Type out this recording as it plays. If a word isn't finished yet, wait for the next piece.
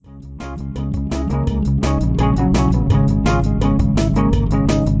I'll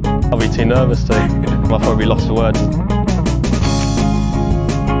be too nervous to. I'll probably be lost for words.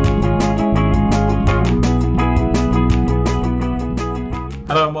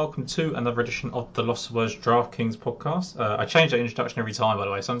 Hello and welcome to another edition of the Lost for Words DraftKings podcast. I change that introduction every time, by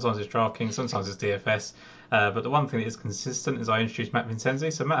the way. Sometimes it's DraftKings, sometimes it's DFS. But the one thing that is consistent is I introduce Matt Vincenzi.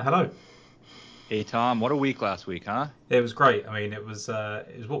 So Matt, hello. Hey Tom, what a week last week, huh? It was great. I mean, it was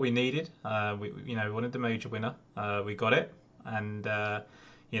what we needed. We wanted the major winner. We got it, and as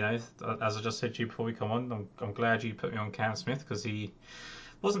I just said to you before we come on, I'm glad you put me on Cam Smith because he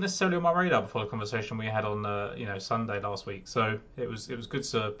wasn't necessarily on my radar before the conversation we had on Sunday last week. So it was good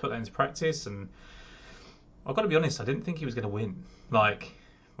to put that into practice. And I've got to be honest, I didn't think he was going to win. Like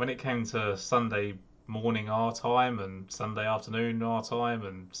when it came to Sunday morning our time and Sunday afternoon our time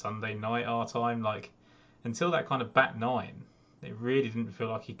and Sunday night our time, like until that kind of back nine, it really didn't feel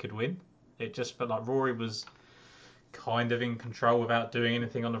like he could win. It just felt like Rory was kind of in control without doing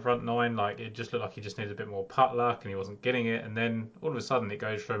anything on the front nine. Like it just looked like he just needed a bit more putt luck and he wasn't getting it. And then all of a sudden it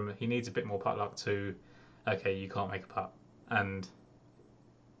goes from he needs a bit more putt luck to okay, you can't make a putt, and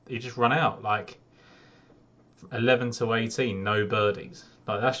he just run out like 11 to 18, no birdies.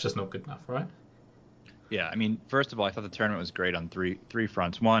 Like that's just not good enough, right? Yeah, I mean, first of all, I thought the tournament was great on three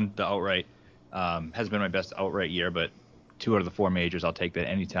fronts. One, the outright has been my best outright year, but 2 out of the 4 majors, I'll take that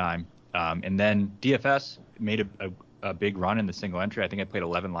anytime. And then DFS made a big run in the single entry. I think I played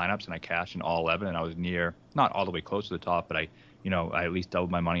 11 lineups and I cashed in all 11, and I was near, not all the way close to the top, but I at least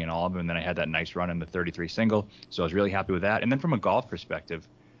doubled my money in all of them. And then I had that nice run in the 33 single, so I was really happy with that. And then from a golf perspective,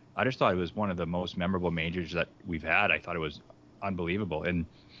 I just thought it was one of the most memorable majors that we've had. I thought it was unbelievable. And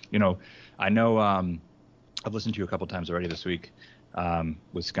I know. I've listened to you a couple times already this week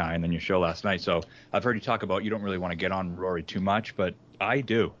with Sky and then your show last night. So I've heard you talk about you don't really want to get on Rory too much, but I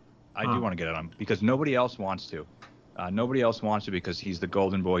do. I do want to get on him because nobody else wants to. Nobody else wants to because he's the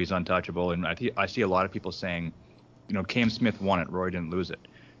golden boy. He's untouchable. And I see a lot of people saying, Cam Smith won it. Rory didn't lose it.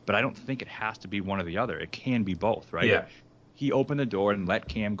 But I don't think it has to be one or the other. It can be both, right? Yeah. He opened the door and let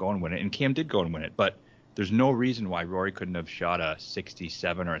Cam go and win it. And Cam did go and win it. But there's no reason why Rory couldn't have shot a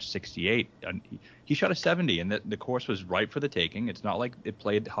 67 or a 68. He shot a 70, and the course was ripe for the taking. It's not like it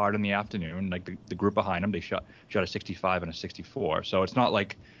played hard in the afternoon. Like the group behind him, they shot a 65 and a 64. So it's not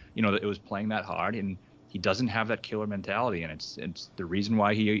like it was playing that hard. And he doesn't have that killer mentality, and it's the reason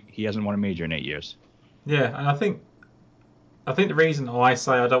why he hasn't won a major in 8 years. Yeah, and I think the reason I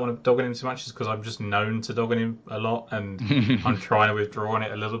say I don't want to dog on him too much is because I'm just known to dog on him a lot, and I'm trying to withdraw on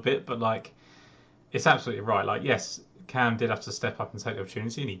it a little bit. But like, it's absolutely right. Like, yes, Cam did have to step up and take the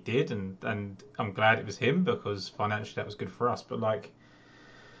opportunity, and he did, and I'm glad it was him because financially that was good for us. But like,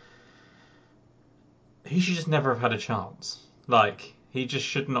 he should just never have had a chance. Like, he just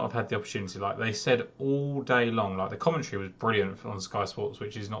should not have had the opportunity. Like they said all day long, like the commentary was brilliant on Sky Sports,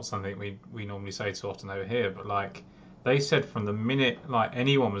 which is not something we normally say too often over here. But like they said from the minute like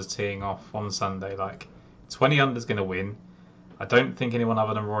anyone was teeing off on Sunday, like 20 under's going to win. I don't think anyone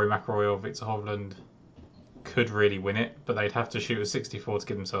other than Rory McIlroy or Victor Hovland could really win it, but they'd have to shoot a 64 to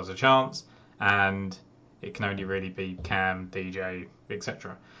give themselves a chance, and it can only really be Cam, DJ,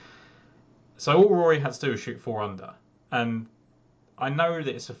 etc. So all Rory had to do was shoot 4 under, and I know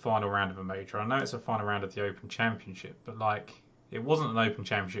that it's a final round of a major. I know it's a final round of the Open Championship, but like it wasn't an Open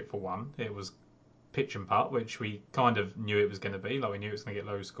Championship for one. It was pitch and putt, which we kind of knew it was going to be. Like we knew it was going to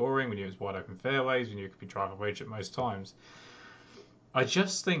get low scoring. We knew it was wide open fairways. We knew it could be driver wedge at most times. I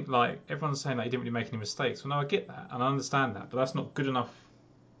just think like everyone's saying that he didn't really make any mistakes. Well, no, I get that and I understand that, but that's not good enough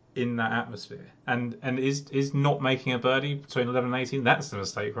in that atmosphere. And is not making a birdie between 11 and 18, that's a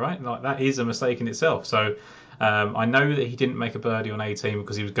mistake, right? Like that is a mistake in itself. So I know that he didn't make a birdie on 18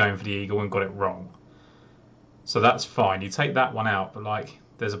 because he was going for the eagle and got it wrong. So that's fine. You take that one out, but like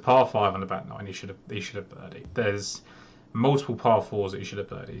there's a par 5 on the back nine. He should have birdied. There's multiple par 4s that he should have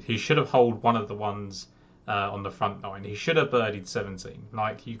birdied. He should have holed one of the ones on the front nine. He should have birdied 17.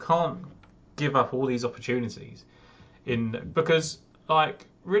 Like you can't give up all these opportunities because like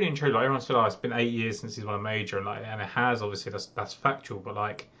really and truly, like everyone's feel like it's been 8 years since he's won a major, and it has obviously that's factual, but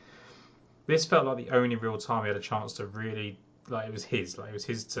like this felt like the only real time he had a chance to really it was his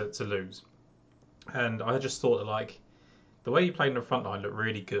to lose. And I just thought that like the way he played in the front line looked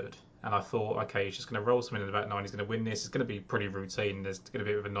really good. And I thought, okay, he's just going to roll something in the back nine. He's going to win this. It's going to be pretty routine. There's going to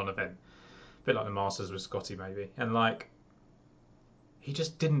be a bit of a non-event. A bit like the Masters with Scotty, maybe. And like, he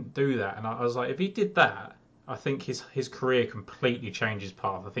just didn't do that. And I was like, if he did that, I think his career completely changes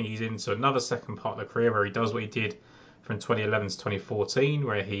path. I think he's into another second part of the career where he does what he did from 2011 to 2014,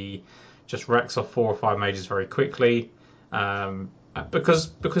 where he just racks off 4 or 5 majors very quickly. Because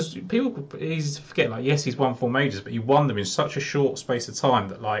people easy to forget. Like, yes, he's won 4 majors, but he won them in such a short space of time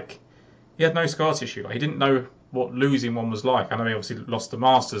that like he had no scar tissue. Like, he didn't know what losing one was like. I know he obviously lost the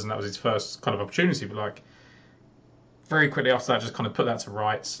Masters, and that was his first kind of opportunity, but like very quickly after that, just kind of put that to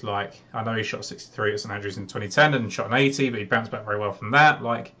rights. Like, I know he shot 63 at St Andrews in 2010 and shot an 80, but he bounced back very well from that.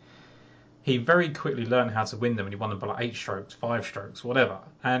 Like, he very quickly learned how to win them, and he won them by like 8 strokes, 5 strokes, whatever.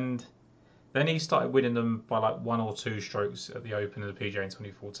 And then he started winning them by like 1 or 2 strokes at the Open and the PGA in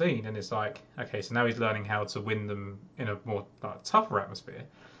 2014, and it's like, okay, so now he's learning how to win them in a more like, tougher atmosphere.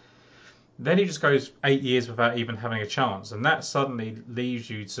 Then he just goes 8 years without even having a chance, and that suddenly leaves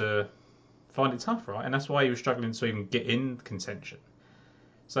you to find it tough, right? And that's why he was struggling to even get in contention.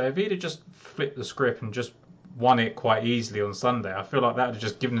 So if he'd have just flipped the script and just won it quite easily on Sunday, I feel like that would have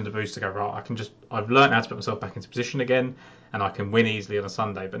just given him the boost to go, right, I've learned how to put myself back into position again, and I can win easily on a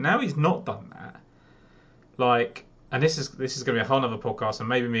Sunday. But now he's not done that. Like, and this is going to be a whole other podcast, and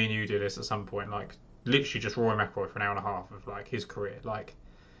maybe me and you do this at some point. Like, literally just Rory McIlroy for an hour and a half of like his career. Like,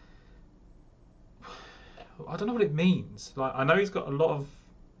 I don't know what it means. Like, I know he's got a lot of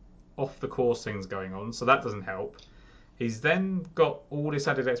off the course things going on, so that doesn't help. He's then got all this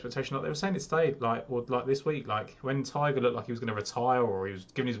added expectation. Like they were saying it stayed, like this week, like when Tiger looked like he was going to retire or he was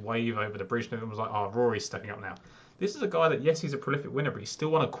giving his wave over the bridge, and everyone was like, "Oh, Rory's stepping up now." This is a guy that, yes, he's a prolific winner, but he's still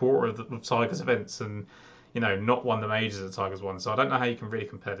won a quarter of Tiger's events, and not won the majors that Tiger's won. So I don't know how you can really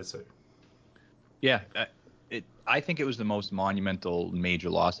compare the two. Yeah, I think it was the most monumental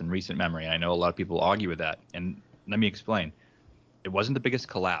major loss in recent memory. I know a lot of people argue with that, and let me explain. It wasn't the biggest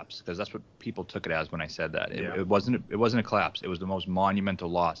collapse, because that's what people took it as when I said that. It wasn't a collapse. It was the most monumental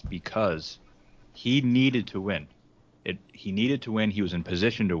loss because he needed to win. He needed to win. He was in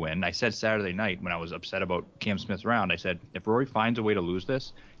position to win. I said Saturday night when I was upset about Cam Smith's round, I said, if Rory finds a way to lose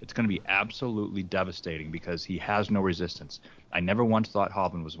this, it's going to be absolutely devastating because he has no resistance. I never once thought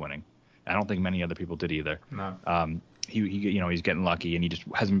Hovland was winning. I don't think many other people did either. No. He's getting lucky, and he just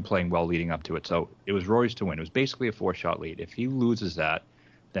hasn't been playing well leading up to it. So it was Rory's to win. It was basically a 4-shot lead. If he loses that,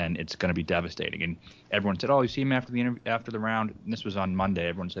 then it's going to be devastating. And everyone said, "Oh, you see him after the round." And this was on Monday.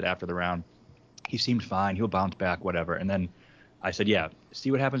 Everyone said after the round, he seemed fine. He'll bounce back, whatever. And then I said, "Yeah,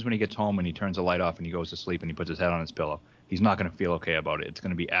 see what happens when he gets home and he turns the light off and he goes to sleep and he puts his head on his pillow. He's not going to feel okay about it. It's going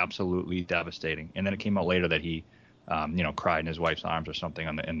to be absolutely devastating." And then it came out later that he, cried in his wife's arms or something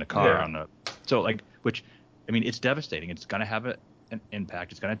in the car which. I mean, it's devastating. It's going to have an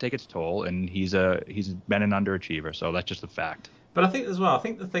impact. It's going to take its toll, and he's been an underachiever, so that's just a fact. But I think as well,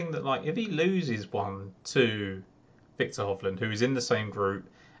 the thing that, like, if he loses one to Victor Hovland, who is in the same group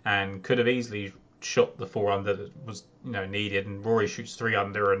and could have easily shot the 4 under that was needed, and Rory shoots 3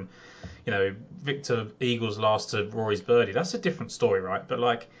 under, and Victor eagles last to Rory's birdie, that's a different story, right? But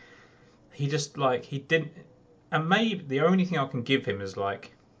like, he didn't, and maybe the only thing I can give him is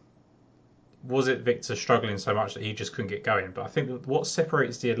like, was it Victor struggling so much that he just couldn't get going? But I think that what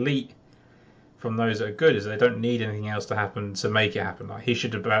separates the elite from those that are good is they don't need anything else to happen to make it happen. Like, he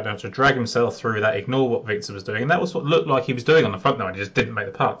should have been able to drag himself through that, ignore what Victor was doing, and that was what looked like he was doing on the front nine. He just didn't make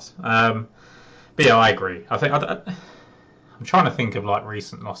the putts. But yeah, I agree. I'm trying to think of like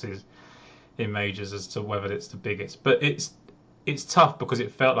recent losses in majors as to whether it's the biggest, but it's tough because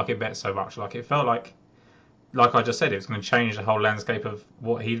it felt like it bet so much. Like, it felt like I just said, it was going to change the whole landscape of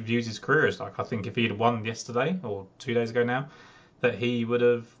what he views his career as. Like, I think if he'd won yesterday or 2 days ago now, that he would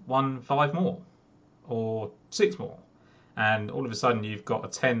have won 5 more or 6 more, and all of a sudden you've got a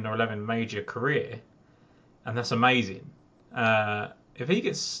 10 or 11 major career, and that's amazing. If he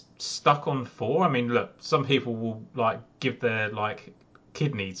gets stuck on 4, I mean, look, some people will like give their like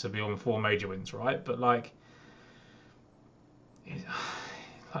kidney to be on 4 major wins, right? But like,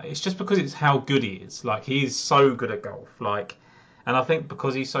 it's just because it's how good he is. Like, he's so good at golf. Like, and I think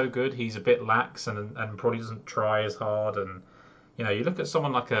because he's so good, he's a bit lax and probably doesn't try as hard. And you look at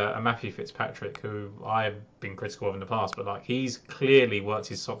someone like a Matthew Fitzpatrick, who I've been critical of in the past, but like, he's clearly worked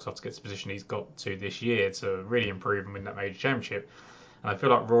his socks off to get to the position he's got to this year to really improve and win that major championship. And I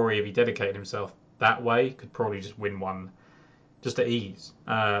feel like Rory, if he dedicated himself that way, could probably just win one just at ease.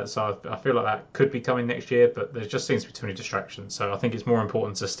 So I feel like that could be coming next year, but there just seems to be too many distractions. So I think it's more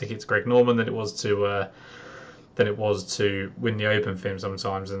important to stick it to Greg Norman than it was to win the Open for him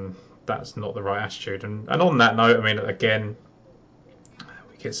sometimes, and that's not the right attitude. And on that note, I mean, again,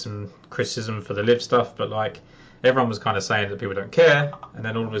 we get some criticism for the live stuff, but like, everyone was kind of saying that people don't care, and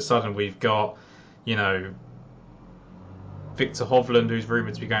then all of a sudden we've got, Victor Hovland, who's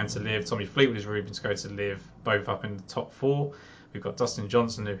rumoured to be going to live, Tommy Fleetwood is rumoured to go to live, both up in the top 4. We've got Dustin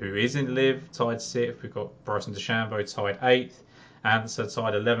Johnson, who is in live, tied 6th. We've got Bryson DeChambeau tied 8th, and so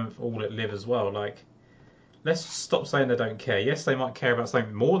tied 11th, all at live as well. Like, let's stop saying they don't care. Yes, they might care about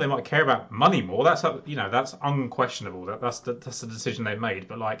something more. They might care about money more. That's unquestionable. That's the decision they made.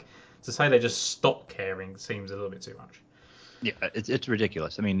 But like to say they just stop caring seems a little bit too much. Yeah, it's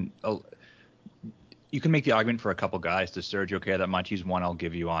ridiculous. I mean, you can make the argument for a couple guys. Does Sergio care that much? He's one I'll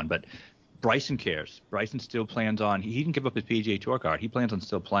give you on, but Bryson cares. Bryson still plans on. He didn't give up his PGA Tour card. He plans on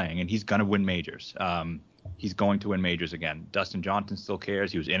still playing, and he's gonna win majors. He's going to win majors again. Dustin Johnson still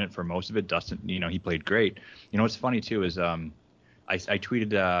cares. He was in it for most of it. Dustin, he played great. What's funny too is I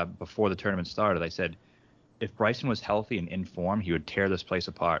tweeted before the tournament started. I said if Bryson was healthy and in form, he would tear this place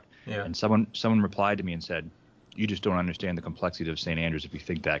apart. Yeah. And someone replied to me and said, you just don't understand the complexity of St. Andrews if you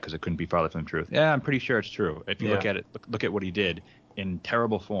think that, because it couldn't be farther from the truth. Yeah, I'm pretty sure it's true. If you look at it, look at what he did in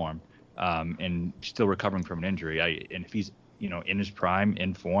terrible form, and still recovering from an injury. And if he's in his prime,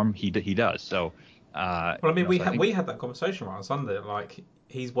 in form, he does. So. Well, I mean, we had that conversation right on Sunday. Like,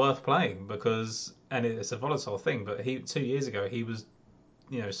 he's worth playing and it's a volatile thing. But 2 years ago, he was,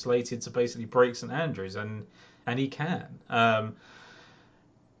 slated to basically break St Andrews, and he can.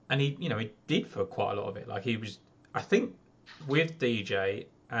 And he did for quite a lot of it. Like, he was, I think, with DJ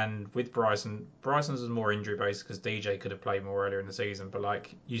and with Bryson's was more injury based because DJ could have played more earlier in the season. But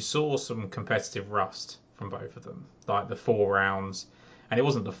like, you saw some competitive rust from both of them, like the 4 rounds. And it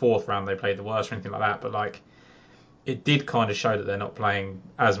wasn't the 4th round they played the worst or anything like that, but like it did kind of show that they're not playing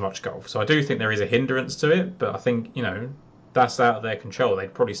as much golf. So I do think there is a hindrance to it, but I think, that's out of their control.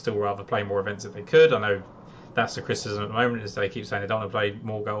 They'd probably still rather play more events if they could. I know that's the criticism at the moment, is they keep saying they don't want to play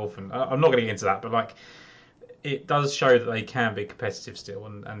more golf, and I'm not going to get into that, but like it does show that they can be competitive still,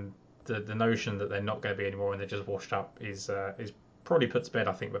 and the notion that they're not going to be anymore and they're just washed up is probably put to bed,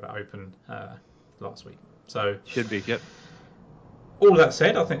 I think, with that Open last week. So should be, yep. All that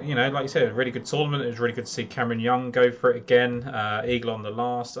said, I think, like you said, a really good tournament. It was really good to see Cameron Young go for it again, eagle on the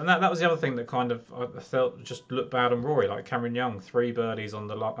last. And that was the other thing that kind of I felt just looked bad on Rory. Like Cameron Young, 3 birdies on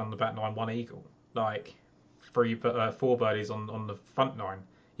the back 9, 1 eagle. Like 4 birdies on the front 9.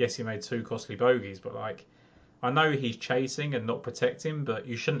 Yes, he made 2 costly bogeys, but like I know he's chasing and not protecting, but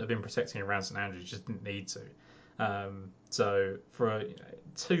you shouldn't have been protecting around St Andrews. You just didn't need to. So for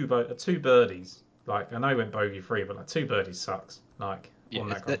 2 birdies, like I know he went bogey free, but like 2 birdies sucks. Like on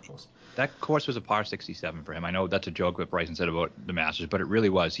that golf course. That course was a par 67 for him. I know that's a joke that Bryson said about the Masters, but it really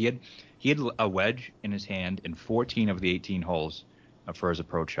was. He had a wedge in his hand in 14 of the 18 holes for his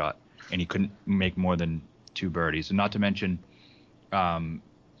approach shot, and he couldn't make more than 2 birdies. And not to mention,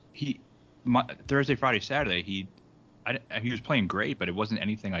 Thursday, Friday, Saturday, he was playing great, but it wasn't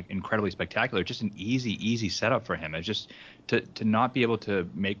anything like incredibly spectacular. Just an easy setup for him. It's just to not be able to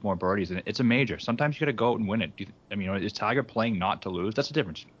make more birdies, and it's a major. Sometimes you got to go out and win it. Is Tiger playing not to lose? That's the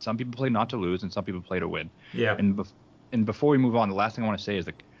difference. Some people play not to lose, and some people play to win. Yeah. And before we move on, the last thing I want to say is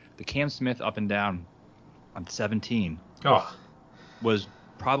the Cam Smith up and down on 17 was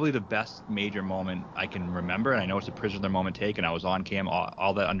probably the best major moment I can remember. And I know it's a prisoner moment take, and I was on Cam,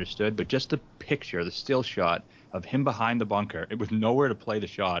 all that understood. But just the picture, the still shot of him behind the bunker, it was nowhere to play the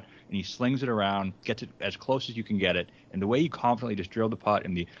shot, and he slings it around, gets it as close as you can get it, and the way he confidently just drilled the putt,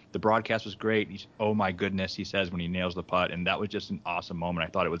 and the broadcast was great. Oh my goodness, he says when he nails the putt, and that was just an awesome moment. I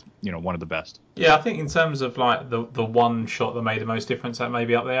thought it was one of the best. Yeah, I think in terms of like the one shot that made the most difference, that may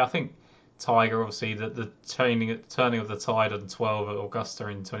be up there. I think Tiger, obviously, the turning of the tide on 12 at Augusta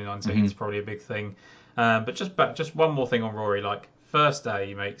in 2019 is probably a big thing. But just one more thing on Rory. Like first day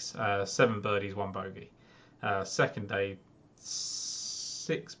he makes 7 birdies, 1 bogey. Second day,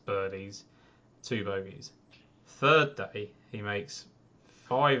 6 birdies, 2 bogeys. Third day, he makes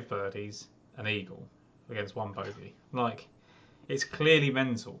 5 birdies, an eagle against 1 bogey. Like, it's clearly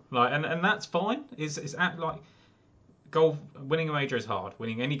mental. Like, and that's fine. It's like golf. Winning a major is hard.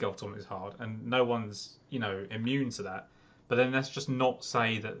 Winning any golf tournament is hard, and no one's immune to that. But then let's just not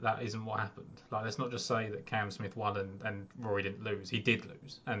say that isn't what happened. Like, let's not just say that Cam Smith won and Rory didn't lose. He did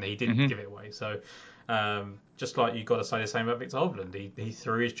lose, and he didn't give it away. So, just like you've got to say the same about Victor Hovland, he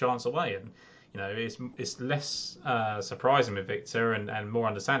threw his chance away, and it's less surprising with Victor and more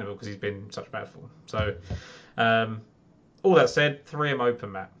understandable because he's been in such bad form. So, all that said, 3M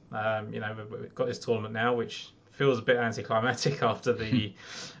Open, Matt. We've got this tournament now, which feels a bit anticlimactic after the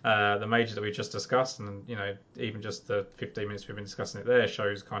major that we just discussed, and even just the 15 minutes we've been discussing it there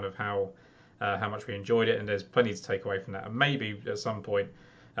shows kind of how much we enjoyed it, and there's plenty to take away from that. And maybe at some point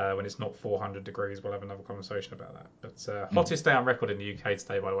when it's not 400 degrees, we'll have another conversation about that. But hottest day on record in the UK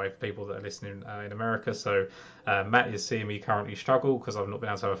today, by the way, for people that are listening in America. So Matt is seeing me currently struggle because I've not been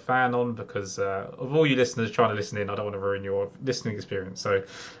able to have a fan on because of all you listeners trying to listen in, I don't want to ruin your listening experience. So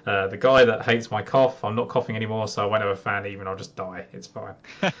the guy that hates my cough, I'm not coughing anymore, so I won't have a fan even. I'll just die. It's fine.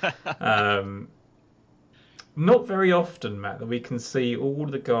 not very often, Matt, that we can see all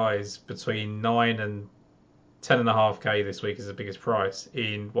the guys between 9 and 10.5k this week is the biggest price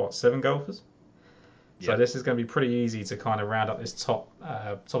in what, 7 golfers? So Yeah. this is going to be pretty easy to kind of round up this top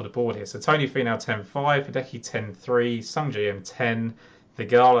of the board here. So Tony Finau 10.5, Hideki 10.3, Sung Ji M 10,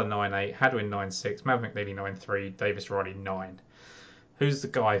 Thigala 9.8, Hadwin 9.6, Matt McNeely 9.3, Davis Riley 9. Who's the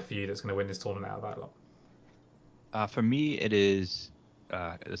guy for you that's going to win this tournament out of that lot? For me, it is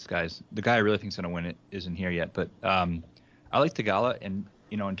the guy I really think's going to win it isn't here yet, but I like Tagala, and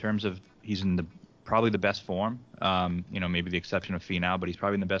in terms of he's in probably the best form. Maybe the exception of Finau, but he's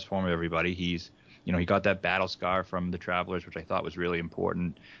probably in the best form of everybody. He got that battle scar from the Travelers, which I thought was really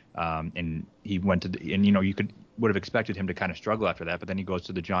important. And he went to you would have expected him to kind of struggle after that, but then he goes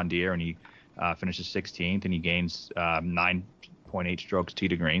to the John Deere and he finishes 16th and he gains 9.8 strokes tee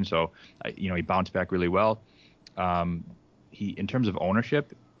to green. So he bounced back really well. In terms of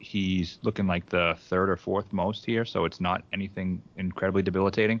ownership, he's looking like the third or fourth most here, so it's not anything incredibly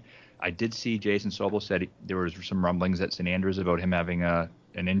debilitating. I did see Jason Sobel said there was some rumblings at St. Andrews about him having an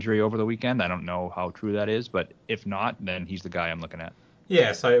injury over the weekend. I don't know how true that is, but if not, then he's the guy I'm looking at.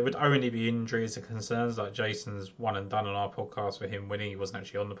 Yeah, so it would only be injuries and concerns. Like Jason's one and done on our podcast for him winning. He wasn't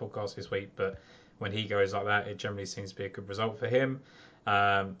actually on the podcast this week, but when he goes like that, it generally seems to be a good result for him.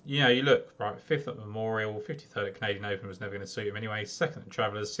 You look, right, 5th at Memorial, 53rd at Canadian Open was never going to suit him anyway. 2nd at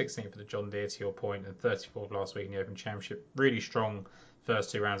Travellers, 16th at the John Deere, to your point, and 34th last week in the Open Championship. Really strong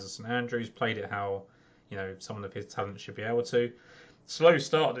first 2 rounds of St Andrews. Played it how someone of his talent should be able to. Slow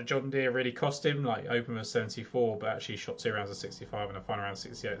start at the John Deere really cost him. Like Open was 74, but actually shot 2 rounds of 65 and a final round of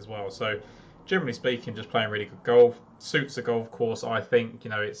 68 as well. So generally speaking, just playing really good golf. Suits the golf course, I think.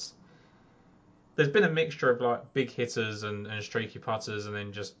 There's been a mixture of like big hitters and streaky putters, and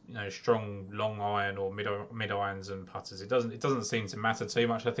then just strong long iron or mid irons and putters. It doesn't seem to matter too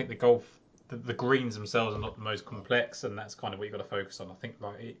much. I think the greens themselves are not the most complex, and that's kind of what you've got to focus on. I think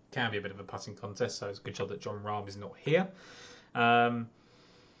like it can be a bit of a putting contest, so it's a good job that Jon Rahm is not here. I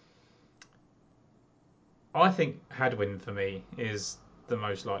think Hadwin for me is the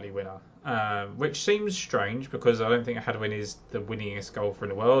most likely winner, which seems strange because I don't think Hadwin is the winningest golfer in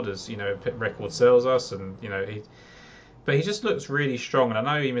the world, as record sells us, and but he just looks really strong. And I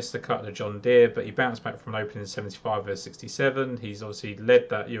know he missed the cut at the John Deere, but he bounced back from an opening 75 versus 67. He's obviously led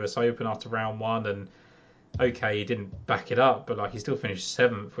that US Open after round one, and okay, he didn't back it up, but like he still finished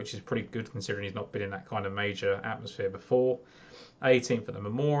 7th, which is pretty good considering he's not been in that kind of major atmosphere before. 18th at the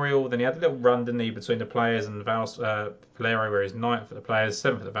Memorial. Then he had a little run, didn't he, between the Players and Valero, where he's 9th at the Players,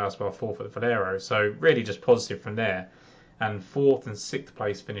 7th at the Valspar, 4th at the Valero. So really just positive from there. And 4th and 6th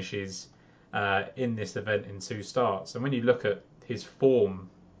place finishes in this event in 2 starts. And when you look at his form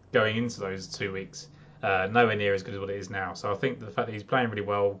going into those 2 weeks, nowhere near as good as what it is now. So I think the fact that he's playing really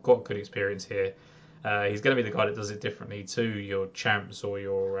well, got good experience here, he's going to be the guy that does it differently to your Champs or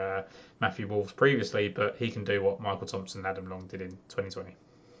your Matthew Wolves previously, but he can do what Michael Thompson and Adam Long did in 2020.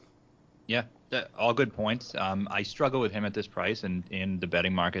 Yeah, all good points. I struggle with him at this price and in the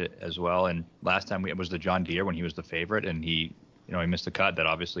betting market as well. And last time it was the John Deere when he was the favorite, and he missed the cut. That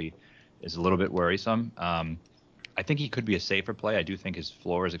obviously is a little bit worrisome. I think he could be a safer play. I do think his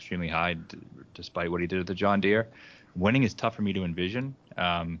floor is extremely high, despite what he did at the John Deere. Winning is tough for me to envision.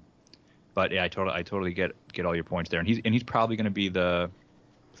 But yeah, I totally get all your points there. And he's probably going to be the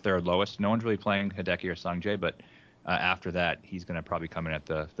third lowest. No one's really playing Hideki or Sungjae, but after that, he's going to probably come in at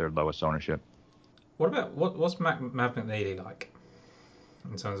the third lowest ownership. What about what's Matt McNeely like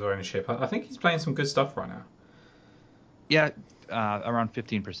in terms of ownership? I think he's playing some good stuff right now. Yeah, around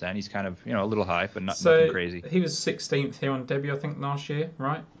 15%. He's kind of a little high, but nothing crazy. He was 16th here on debut, I think, last year,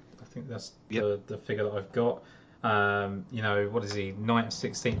 right? I think that's the figure that I've got. What is he? 9th,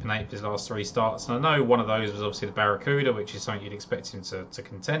 16th, and 8th his last 3 starts. And I know one of those was obviously the Barracuda, which is something you'd expect him to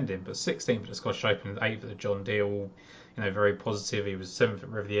contend in. But 16th at the Scottish Open and 8th at the John Deere, all very positive. He was 7th at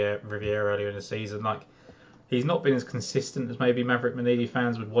Riviera earlier in the season. Like, he's not been as consistent as maybe Maverick Manili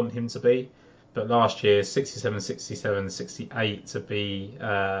fans would want him to be. But last year, 67, 67, 68 to be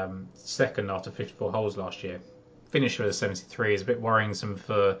second after 54 holes last year. Finish with a 73 is a bit worrisome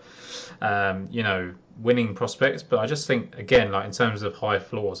for, winning prospects. But I just think, again, like in terms of high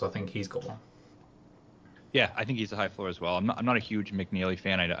floors, I think he's got one. Yeah, I think he's a high floor as well. I'm not a huge McNeely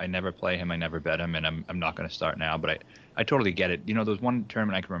fan. I never play him. I never bet him, and I'm not going to start now. But I totally get it. There's one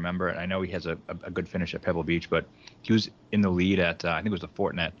tournament I can remember, and I know he has a good finish at Pebble Beach, but he was in the lead at I think it was the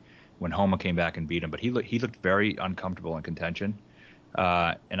Fortinet when Homa came back and beat him. But he looked very uncomfortable in contention.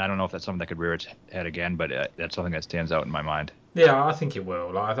 And I don't know if that's something that could rear its head again, but that's something that stands out in my mind. Yeah, I think it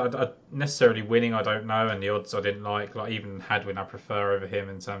will. Like, I necessarily winning, I don't know, and the odds I didn't like. Like even Hadwin, I prefer over him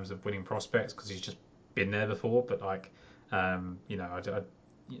in terms of winning prospects because he's just been there before, but like, I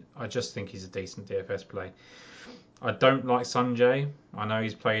just think he's a decent DFS play. I don't like Sanjay. I know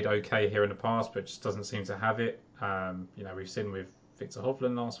he's played okay here in the past, but just doesn't seem to have it. We've seen with Victor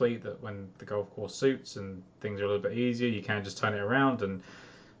Hovland last week that when the golf course suits and things are a little bit easier, you can just turn it around. And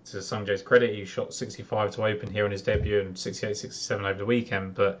to Sanjay's credit, he shot 65 to open here on his debut and 68, 67 over the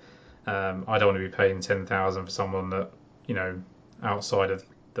weekend. But I don't want to be paying 10,000 for someone that, outside of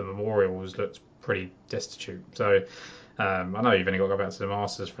the Memorials looked pretty destitute. So I know you've only got to go back to the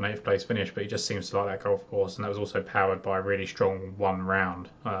Masters for an 8th place finish, but he just seems to like that golf course, and that was also powered by a really strong one round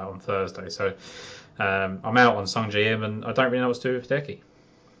on Thursday. So I'm out on Sung Ji Im, and I don't really know what to do with Hideki.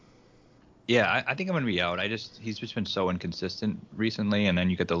 Yeah, I think I'm going to be out. He's just been so inconsistent recently, and then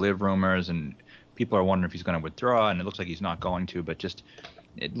you get the live rumors, and people are wondering if he's going to withdraw, and it looks like he's not going to, but just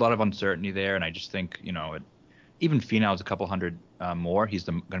a lot of uncertainty there, and I just think, even Finau's a couple hundred more. He's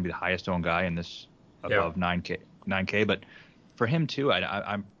going to be the highest owned guy in this above 9K, but for him too,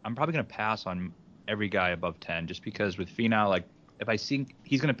 I'm probably going to pass on every guy above 10, just because with Finau, like if I see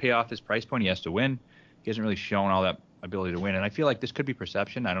he's going to pay off his price point, he has to win. He hasn't really shown all that ability to win, and I feel like this could be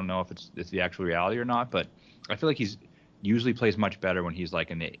perception. I don't know if it's the actual reality or not, but I feel like he's usually plays much better when he's like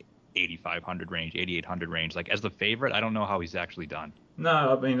in the 8,500 range, 8,800 range. Like as the favorite, I don't know how he's actually done.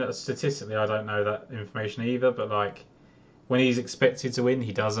 No, I mean statistically, I don't know that information either. But like when he's expected to win,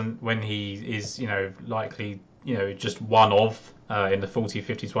 he doesn't. When he is, likely, just one of in the 40,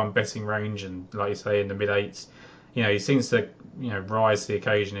 50 to 1 betting range, and like you say, in the mid eights, he seems to, rise to the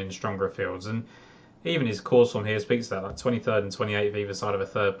occasion in stronger fields. And even his course form here speaks to that, like 23rd and 28th either side of a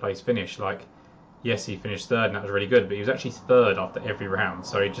third place finish. Like, yes, he finished third, and that was really good, but he was actually third after every round,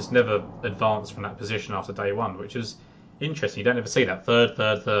 so he just never advanced from that position after day one, which is interesting. You don't ever see that third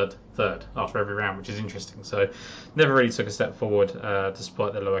after every round, which is interesting. So never really took a step forward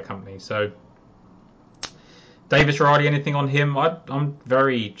despite the lower company. So Davis Riley, anything on him? I'm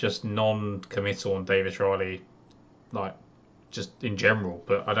very just non-committal on Davis Riley, like just in general,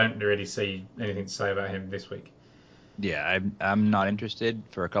 but I don't really see anything to say about him this week. Yeah, I'm not interested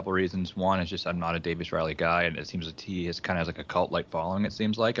for a couple of reasons. One is just I'm not a Davis Riley guy, and it seems that he is kind of like a cult-like following. It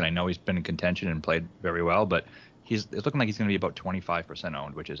seems like, and I know he's been in contention and played very well, but it's looking like he's going to be about 25%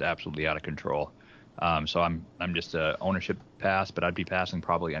 owned, which is absolutely out of control. So I'm just a ownership pass, but I'd be passing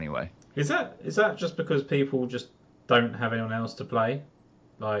probably anyway. Is that just because people just don't have anyone else to play?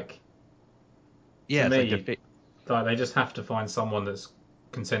 Like, yeah, to it's me, like they just have to find someone that's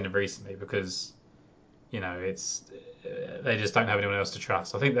contended recently because it's they just don't have anyone else to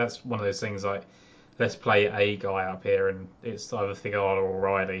trust. I think that's one of those things like let's play a guy up here, and it's either Thigala or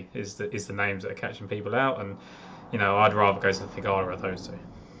Riley is the names that are catching people out, and I'd rather go to the Thigala of those two.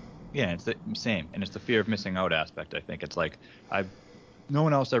 Yeah, it's the same, and it's the fear of missing out aspect. I think it's like no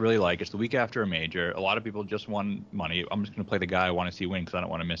one else I really like. It's the week after a major. A lot of people just won money. I'm just going to play the guy I want to see win because I don't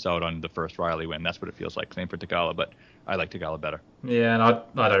want to miss out on the first Riley win. That's what it feels like. Same for Thigala, but I like Thigala better. Yeah, and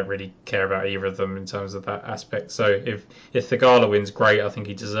I don't really care about either of them in terms of that aspect. So if Thigala wins, great. I think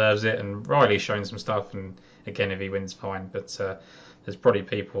he deserves it, and Riley's shown some stuff, and again, if he wins, fine. But there's probably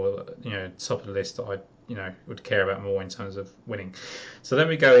people, top of the list that I, would care about more in terms of winning. So then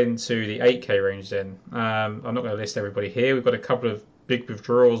we go into the 8K range. Then I'm not going to list everybody here. We've got a couple of big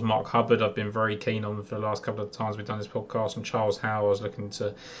withdrawals. Mark Hubbard, I've been very keen on for the last couple of times we've done this podcast, and Charles Howe, I was looking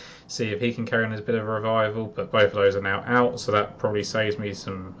to see if he can carry on as a bit of a revival, but both of those are now out, so that probably saves me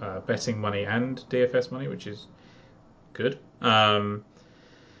some betting money and DFS money, which is good.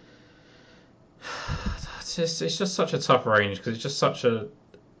 It's just such a tough range because it's just such a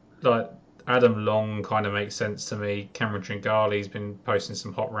Adam Long kind of makes sense to me. Cameron Tringale's been posting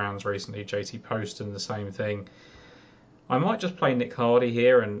some hot rounds recently. JT Poston the same thing. I might just play Nick Hardy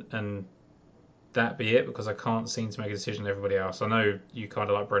here and that be it because I can't seem to make a decision on everybody else. I know you kind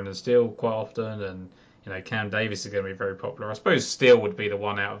of like Brendan Steele quite often, and Cam Davis is going to be very popular. I suppose Steele would be the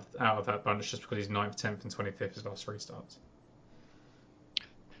one out of that bunch just because he's 9th, 10th, and 25th his last 3 starts.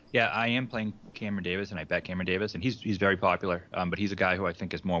 Yeah, I am playing Cameron Davis, and I bet Cameron Davis, and he's very popular. But he's a guy who I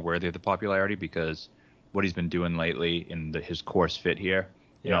think is more worthy of the popularity because what he's been doing lately in his course fit here.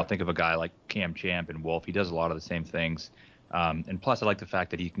 I'll think of a guy like Cam Champ and Wolf. He does a lot of the same things. And plus, I like the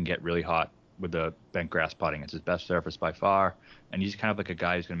fact that he can get really hot with the bent grass putting. It's his best surface by far, and he's kind of like a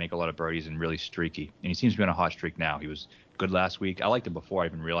guy who's going to make a lot of birdies and really streaky. And he seems to be on a hot streak now. He was good last week. I liked him before I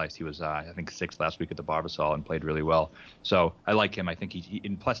even realized he was, I think, 6th last week at the Barbasol and played really well. So I like him. I think he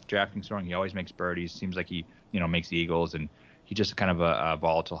in plus drafting scoring, he always makes birdies. Seems like he, makes eagles, and he's just kind of a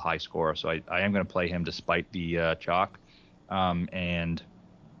volatile high scorer. So I am going to play him despite the chalk. And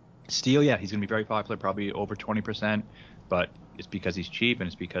Steele, yeah, he's going to be very popular, probably over 20%. But it's because he's cheap, and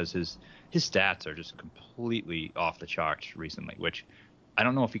it's because his stats are just completely off the charts recently, which I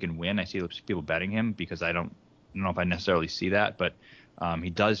don't know if he can win. I see people betting him because I don't know if I necessarily see that, but he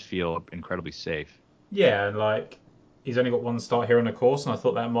does feel incredibly safe. Yeah, and like he's only got one start here on the course, and I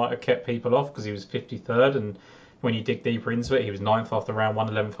thought that might have kept people off because he was 53rd, and when you dig deeper into it, he was 9th after round 1,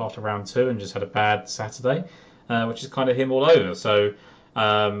 11th after round 2, and just had a bad Saturday, which is kind of him all over. So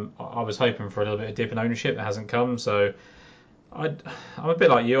I was hoping for a little bit of dip in ownership that hasn't come. So I'm a bit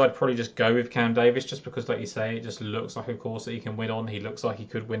like you. I'd probably just go with Cam Davis just because, like you say, it just looks like a course that he can win on. He looks like he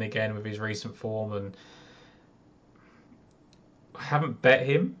could win again with his recent form, and I haven't bet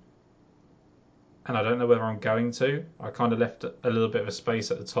him, and I don't know whether I'm going to. I kind of left a little bit of a space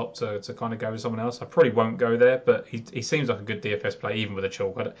at the top to kind of go with someone else. I probably won't go there, but he seems like a good DFS play, even with a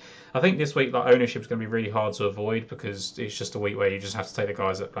chalk. I think this week like ownership is going to be really hard to avoid because it's just a week where you just have to take the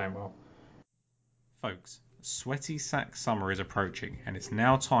guys that are playing well. Folks, sweaty sack summer is approaching, and it's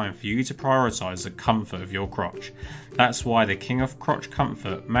now time for you to prioritise the comfort of your crotch. That's why the king of crotch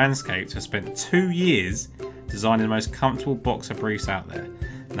comfort, Manscaped, has spent 2 years designing the most comfortable boxer briefs out there.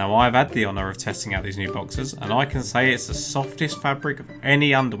 Now, I've had the honour of testing out these new boxers, and I can say it's the softest fabric of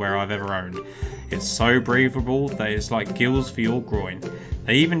any underwear I've ever owned. It's so breathable that it's like gills for your groin.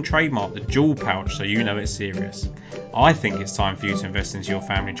 They even trademarked the jewel pouch so you know it's serious. I think it's time for you to invest into your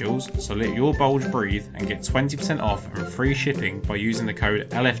family jewels, so let your bulge breathe and get 20% off and free shipping by using the code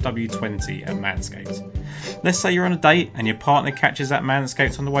LFW20 at Manscaped. Let's say you're on a date and your partner catches that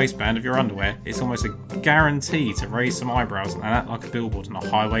Manscaped on the waistband of your underwear. It's almost a guarantee to raise some eyebrows and act like a billboard on a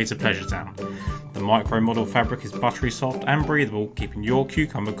highway to Pleasure Town. The micro model fabric is buttery soft and breathable, keeping your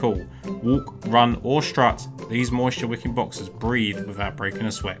cucumber cool. Walk, run or strut, these moisture wicking boxers breathe without breaking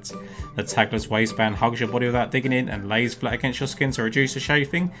a sweat. The tagless waistband hugs your body without digging in and lays flat against your skin to reduce the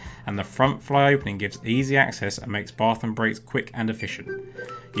chafing, and the front fly opening gives easy access and makes bath and breaks quick and efficient.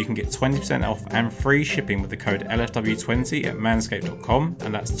 You can get 20% off and free shipping with the code LFW20 at manscaped.com,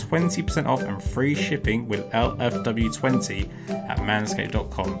 and that's 20% off and free shipping with LFW20 at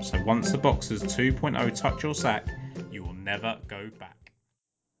manscaped.com. So once the Boxers 2.0 touch your sack, you will never go back.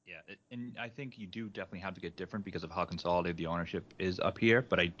 Yeah, and I think you do definitely have to get different because of how consolidated the ownership is up here,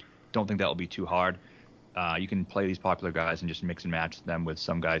 but I don't think that will be too hard. You can play these popular guys and just mix and match them with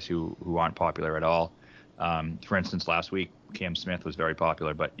some guys who aren't popular at all. For instance, last week, Cam Smith was very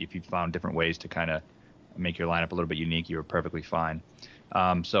popular, but if you found different ways to kind of make your lineup a little bit unique, you were perfectly fine.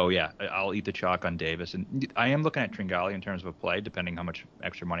 So, yeah, I'll eat the chalk on Davis. And I am looking at Tringali in terms of a play, depending how much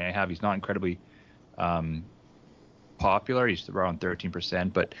extra money I have. He's not incredibly popular. He's around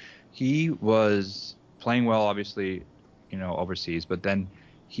 13%, but he was playing well, obviously, overseas. But then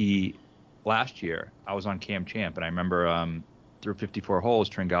last year, I was on Cam Champ, and I remember through 54 holes,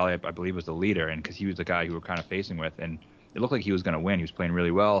 Tringali, I believe, was the leader, and because he was the guy who we were kind of facing with, and it looked like he was going to win. He was playing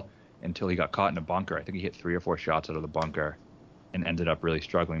really well until he got caught in a bunker. I think he hit 3 or 4 shots out of the bunker and ended up really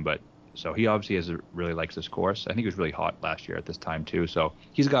struggling. But so he obviously really likes this course. I think he was really hot last year at this time too. So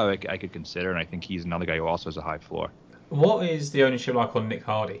he's a guy I could consider, and I think he's another guy who also has a high floor. What is the ownership like on Nick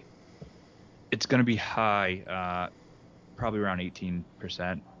Hardy? It's going to be high, probably around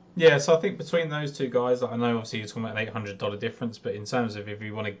 18%. Yeah, so I think between those two guys, I know obviously you're talking about an $800 difference, but in terms of if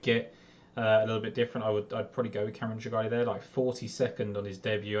you want to get a little bit different, I'd probably go with Cameron Tringali there, like 42nd on his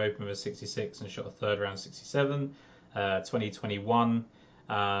debut, opened with a 66 and shot a third round 67. 2021,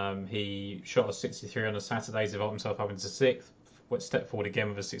 he shot a 63 on the Saturdays, evolved himself up into 6th, stepped forward again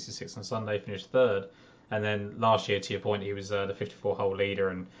with a 66 on Sunday, finished 3rd, and then last year, to your point, he was the 54-hole leader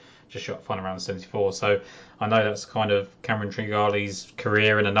and just shot fun around 74. So I know that's kind of Cameron Tringali's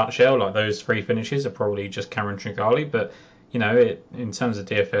career in a nutshell. Like those 3 finishes are probably just Cameron Tringali, but in terms of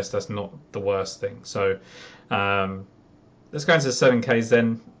DFS, that's not the worst thing. So let's go into the 7Ks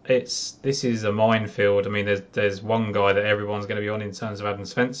then. This is a minefield. I mean, there's one guy that everyone's going to be on in terms of Adam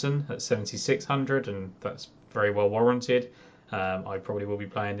Svensson at 7,600, and that's very well warranted. I probably will be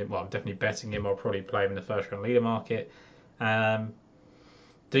playing him. Well, I'm definitely betting him. I'll probably play him in the first round leader market.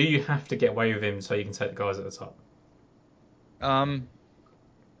 Do you have to get away with him so you can take the guys at the top?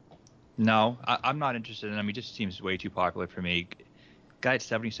 No, I'm not interested in him. He just seems way too popular for me. Guy at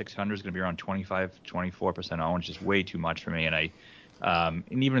 7,600 is going to be around 24% owned, which is way too much for me. And and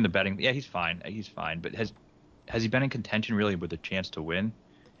even in the betting, yeah, he's fine. He's fine. But has he been in contention really with a chance to win?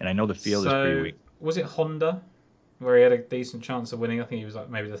 And I know the field is pretty weak. Was it Honda where he had a decent chance of winning? I think he was like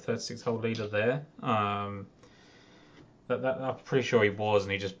maybe the 36-hole leader there. I'm pretty sure he was,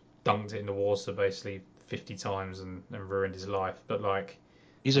 and he just dunked it in the water basically 50 times and ruined his life. But like,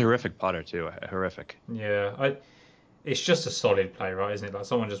 he's a horrific putter too. Horrific. Yeah, it's just a solid play, right? Isn't it? Like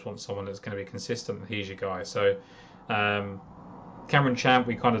someone just wants someone that's going to be consistent, and he's your guy. So Cameron Champ,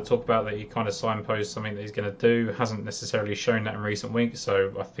 we kind of talked about that he kind of signposted something that he's going to do. Hasn't necessarily shown that in recent weeks,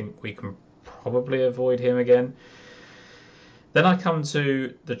 so I think we can probably avoid him again. Then I come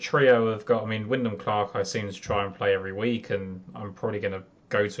to the trio of Wyndham Clark I seem to try and play every week, and I'm probably going to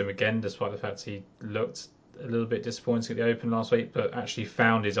go to him again, despite the fact he looked a little bit disappointing at the Open last week, but actually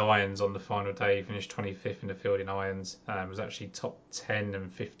found his irons on the final day. He finished 25th in the field in irons, was actually top 10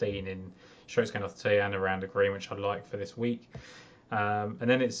 and 15 in strokes gained off the tee and around the green, which I like for this week. And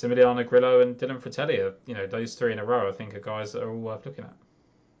then it's Emiliano Grillo and Dylan Fratelli. Those three in a row I think are guys that are all worth looking at.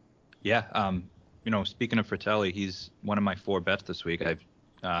 Yeah, speaking of Fratelli, he's one of my 4 bets this week. I've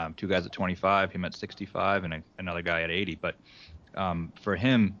 2 guys at 25, him at 65, and another guy at 80. But for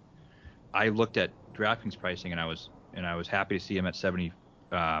him, I looked at DraftKings pricing, and I was happy to see him at 600.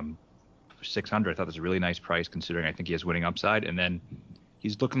 I thought that was a really nice price considering I think he has winning upside. And then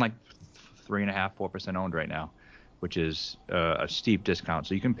he's looking like 3.5-4% owned right now, which is a steep discount.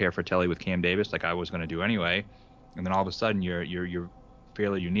 So you compare Fratelli with Cam Davis, like I was going to do anyway, and then all of a sudden you're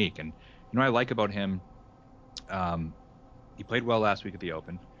fairly unique. And I like about him, he played well last week at the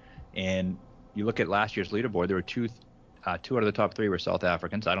Open, and you look at last year's leaderboard, there were two out of the top 3 were South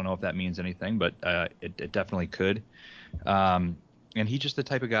Africans. I don't know if that means anything, but it definitely could. And he's just the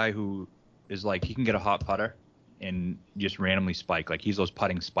type of guy who is like, he can get a hot putter and just randomly spike. Like he's those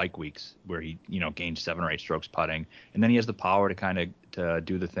putting spike weeks where he, gains 7 or 8 strokes putting, and then he has the power to kind of to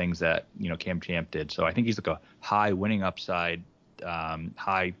do the things that Cam Champ did. So I think he's like a high winning upside,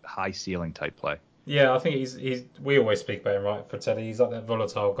 high ceiling type play. Yeah, I think he's we always speak about him, right? Fratelli, he's like that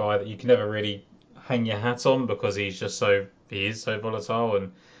volatile guy that you can never really hang your hat on because he is so volatile,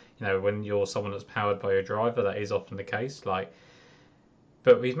 and when you're someone that's powered by your driver, that is often the case.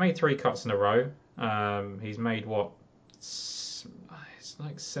 But he's made 3 cuts in a row. He's made it's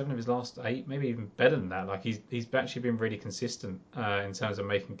like 7 of his last 8, maybe even better than that. Like he's actually been really consistent in terms of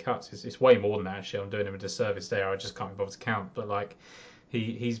making cuts. It's way more than that actually. I'm doing him a disservice there. I just can't be bothered to count. But like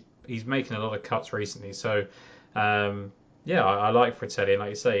he's making a lot of cuts recently. So yeah, I like Fratelli, and like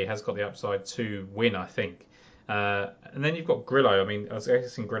you say, he has got the upside to win, I think. And then you've got Grillo. I mean, I was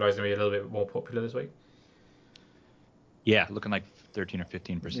guessing Grillo's going to be a little bit more popular this week. Yeah, looking like 13 or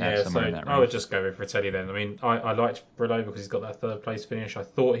 15%, Yeah, somewhere so in that range. I would just go with Fratelli then. I mean, I liked Grillo because he's got that 3rd place finish. I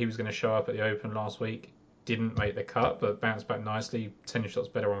thought he was going to show up at the Open last week. Didn't make the cut, but bounced back nicely. 10 shots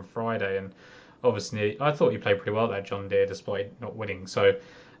better on Friday, and obviously I thought he played pretty well at John Deere despite not winning. So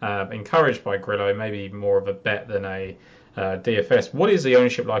encouraged by Grillo, maybe more of a bet than a DFS. What is the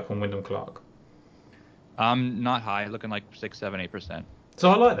ownership like on Wyndham Clark? Not high, looking like 6, 7, 8%. So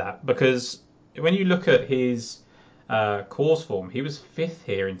I like that because when you look at his course form, he was 5th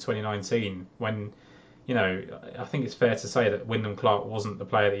here in 2019 when, I think it's fair to say that Wyndham Clark wasn't the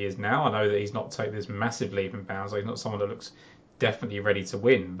player that he is now. I know that he's not taken this massive leap and bounds. Like, he's not someone that looks definitely ready to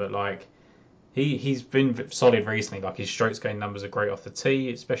win, but like he's been solid recently. Like his strokes gain numbers are great off the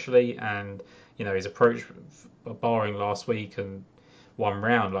tee, especially, and his approach, barring last week and one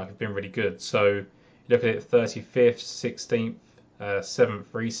round, like has been really good. So you look at it, 35th, 16th, 7th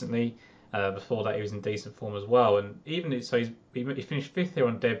recently. Before that, he was in decent form as well, and even so, he finished 5th here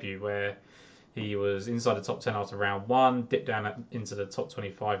on debut, where he was inside the top 10 after round 1, dipped down into the top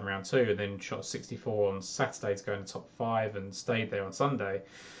 25 in round 2, and then shot 64 on Saturday to go in the top 5 and stayed there on Sunday.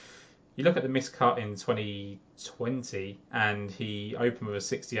 You look at the missed cut in 2020, and he opened with a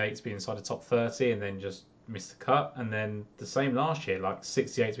 68 to be inside the top 30, and then just missed the cut. And then the same last year, like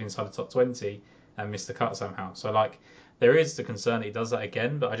 68 to be inside the top 20, and missed the cut somehow. So like there is the concern that he does that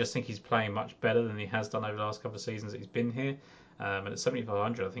again, but I just think he's playing much better than he has done over the last couple of seasons that he's been here. And at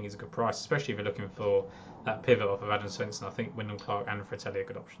 7,500, I think he's a good price, especially if you're looking for that pivot off of Adam Svensson. I think Wyndham Clark and Fratelli are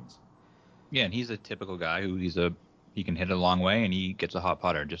good options. Yeah, and he's a typical guy who he can hit it a long way, and he gets a hot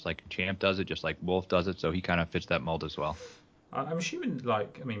putter, just like Champ does it, just like Wolf does it. So he kind of fits that mold as well. I'm assuming,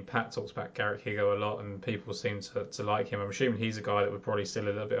 Pat talks about Garrett Higo a lot, and people seem to like him. I'm assuming he's a guy that would probably still a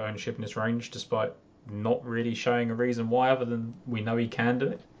little bit of ownership in this range, despite not really showing a reason why, other than we know he can do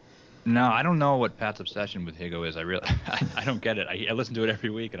it. No, I don't know what Pat's obsession with Higo is. I don't get it. I listen to it every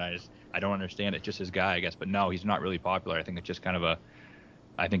week, and I don't understand it. Just his guy, I guess. But no, he's not really popular. I think it's just kind of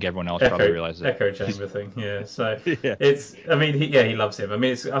I think everyone else probably realizes echo chamber thing. Yeah. So yeah. he loves him. I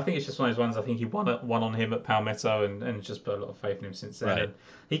mean, I think it's just one of those ones. I think he won on him at Palmetto, and just put a lot of faith in him since then. Right. And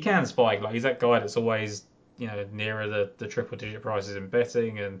he can spike. Like he's that guy that's always nearer the triple digit prices in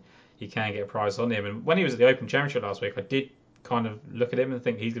betting, and you can get a price on him. And when he was at the Open Championship last week, I did kind of look at him and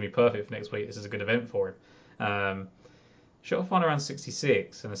think he's going to be perfect for next week. This is a good event for him. Shot off one around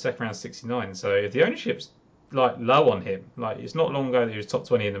 66 and the second round 69. So if the ownership's like low on him, like it's not long ago that he was top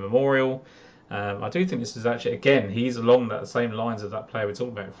 20 in the Memorial. I do think this is actually, again, he's along that same lines of that player we're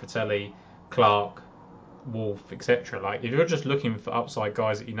talking about, Fratelli, Clark, Wolf, etc. Like, if you're just looking for upside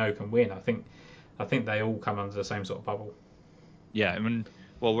guys that you know can win, I think they all come under the same sort of bubble. Yeah, I mean,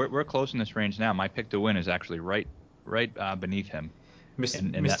 well, we're close in this range now. My pick to win is actually right beneath him.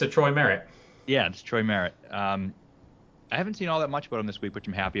 Mr. Troy Merritt. Yeah, it's Troy Merritt. I haven't seen all that much about him this week, which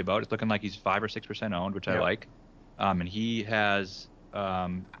I'm happy about. It's looking like he's 5 or 6% owned, which I like. And he has, so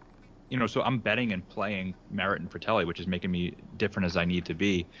I'm betting and playing Merritt and Fratelli, which is making me different as I need to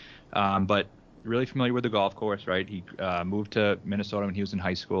be. But really familiar with the golf course, right? He moved to Minnesota when he was in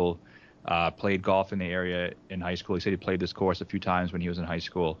high school. Played golf in the area in high school. He said he played this course a few times when he was in high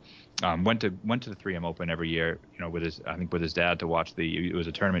school. Went to the 3M Open every year, with his dad to watch it was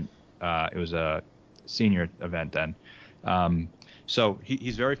a tournament. It was a senior event then. So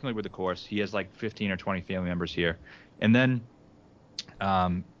he's very familiar with the course. He has like 15 or 20 family members here. And then,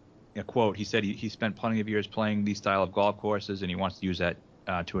 a quote, he said he spent plenty of years playing these style of golf courses, and he wants to use that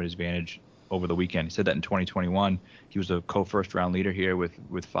to his advantage over the weekend. He said that in 2021, he was a co-first round leader here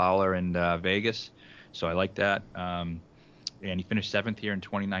with Fowler and Vegas. So I like that. And he finished 7th here in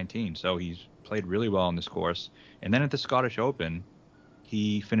 2019. So he's played really well on this course. And then at the Scottish Open,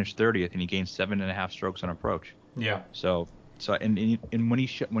 he finished 30th and he gained 7.5 strokes on approach. Yeah. So when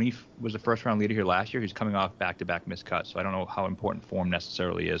he was a first round leader here last year, he's coming off back-to-back missed cuts. So I don't know how important form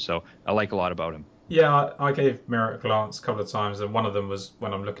necessarily is. So I like a lot about him. Yeah, I gave Merritt a glance a couple of times, and one of them was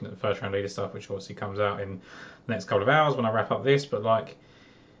when I'm looking at the first round leader stuff, which obviously comes out in the next couple of hours when I wrap up this. But like,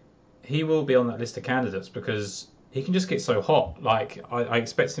 he will be on that list of candidates because he can just get so hot. Like, I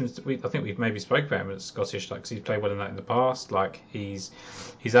expect him to. I think we've maybe spoke about him at Scottish, like, 'cause he's played well in that in the past. Like, he's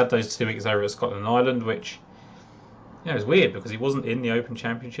had those 2 weeks over at Scotland and Ireland, which, it was weird because he wasn't in the Open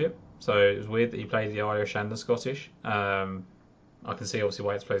Championship, so it was weird that he played the Irish and the Scottish. I can see obviously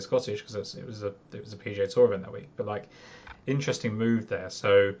why it's played Scottish because it was a PGA Tour event that week. But like, interesting move there.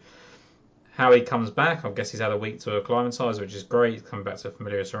 So how he comes back, I guess he's had a week to acclimatise, which is great. He's coming back to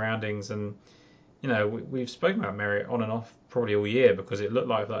familiar surroundings, and we've spoken about Merritt on and off probably all year because it looked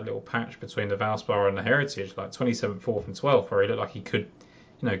like that little patch between the Valspar and the Heritage, like 27th, 4th, and 12th, where he looked like he could,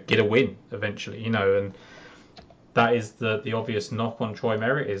 get a win eventually, and that is the obvious knock on Troy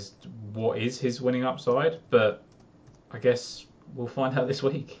Merritt is what is his winning upside, but I guess we'll find out this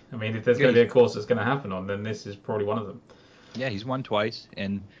week. I mean, if there's going to be a course that's going to happen on, then this is probably one of them. Yeah, he's won twice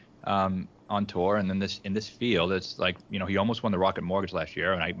and on tour, and then in this field, it's like he almost won the Rocket Mortgage last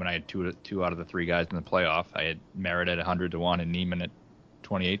year. And when I had two out of the 3 guys in the playoff, I had Merritt at 100-1 and Neiman at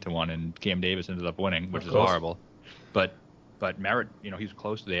 28-1, and Cam Davis ended up winning, which is horrible. But Merritt, he's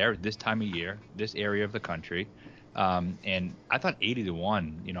close to there this time of year, this area of the country. And I thought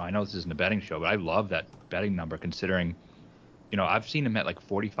 80-1. I know this isn't a betting show, but I love that betting number considering. I've seen him at like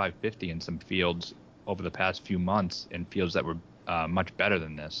 45-50 in some fields over the past few months, in fields that were much better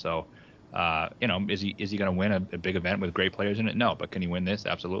than this. So, is he going to win a big event with great players in it? No, but can he win this?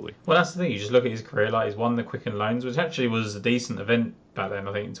 Absolutely. Well, that's the thing. You just look at his career. Like, he's won the Quicken Loans, which actually was a decent event back then.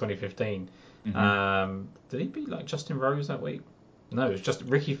 I think in 2015. Mm-hmm. Did he beat like Justin Rose that week? No, it was just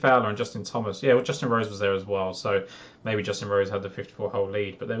Ricky Fowler and Justin Thomas. Yeah, well, Justin Rose was there as well. So maybe Justin Rose had the 54-hole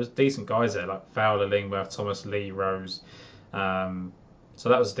lead, but there was decent guys there like Fowler, Lingworth, Thomas, Lee, Rose. So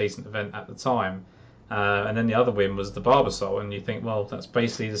that was a decent event at the time. And then the other win was the Barbasol, and you think, well, that's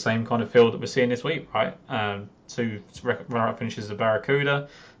basically the same kind of field that we're seeing this week, right? 2 runner-up finishes the Barracuda,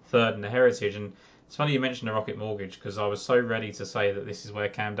 3rd in the Heritage. And it's funny you mentioned the Rocket Mortgage because I was so ready to say that this is where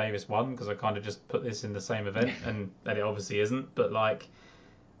Cam Davis won because I kind of just put this in the same event, and it obviously isn't. But like,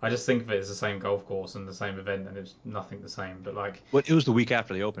 I just think of it as the same golf course and the same event, and it's nothing the same. But like, well, it was the week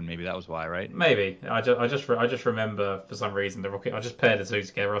after the Open, maybe that was why, right? Maybe I just remember for some reason the Rocket. I just paired the 2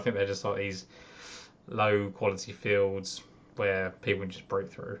 together. I think they're just like these low quality fields where people can just break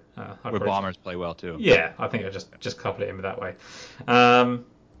through. Where bombers play well too. Yeah, I think I just couple it in that way.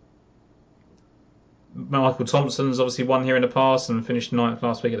 Michael Thompson's obviously won here in the past and finished 9th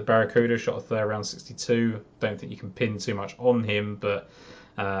last week at the Barracuda, shot a 3rd round 62. Don't think you can pin too much on him, but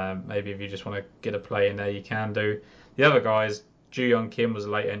maybe if you just want to get a play in there, you can do. The other guys, Ju Young Kim was a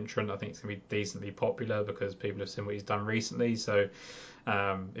late entrant. I think it's going to be decently popular because people have seen what he's done recently. So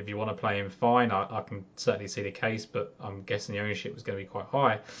if you want to play him, fine. I can certainly see the case, but I'm guessing the ownership was going to be quite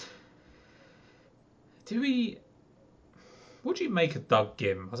high. What do you make of Doug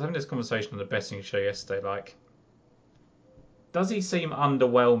Ghim? I was having this conversation on the betting show yesterday. Like, does he seem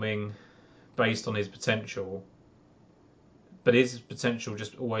underwhelming based on his potential? But is his potential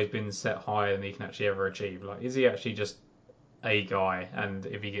just always been set higher than he can actually ever achieve? Like, is he actually just a guy? And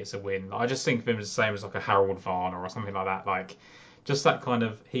if he gets a win, I just think of him as the same as like a Harold Varner or something like that. Like, just that kind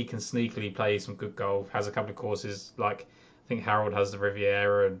of, he can sneakily play some good golf, has a couple of courses like, I think Harold has the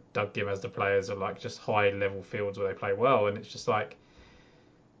Riviera and Doug Gim has the Players, are like just high level fields where they play well, and it's just like,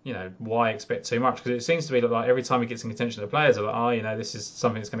 why expect too much? Because it seems to be that like every time he gets in contention, the players are like, this is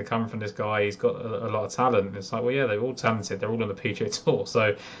something that's going to come from this guy. He's got a lot of talent. And it's like, well, yeah, they're all talented. They're all on the PGA Tour.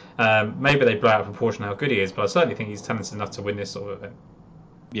 So maybe they blow out of proportion how good he is, but I certainly think he's talented enough to win this sort of event.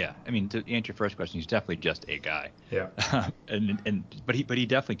 Yeah, I mean, to answer your first question, he's definitely just a guy. Yeah. But he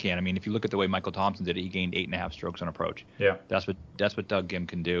definitely can. I mean, if you look at the way Michael Thompson did it, he gained 8.5 strokes on approach. Yeah. That's what Doug Gim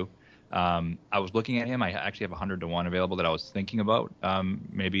can do. I was looking at him. I actually have 100-1 available that I was thinking about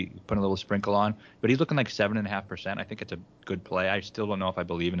maybe putting a little sprinkle on. But he's looking like 7.5%. I think it's a good play. I still don't know if I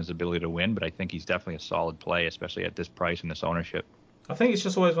believe in his ability to win, but I think he's definitely a solid play, especially at this price and this ownership. I think it's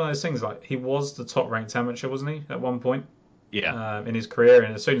just always one of those things. Like, he was the top ranked amateur, wasn't he, at one point? Yeah. In his career,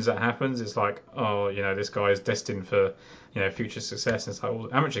 and as soon as that happens, it's like, this guy is destined for, future success. And it's like, well,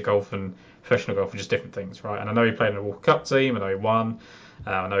 amateur golf and professional golf are just different things, right? And I know he played in a World Cup team, I know he won,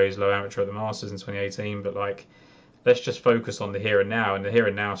 I know he's low amateur at the Masters in 2018, but like, let's just focus on the here and now. And the here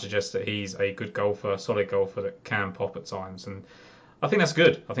and now suggests that he's a good golfer, solid golfer that can pop at times, and I think that's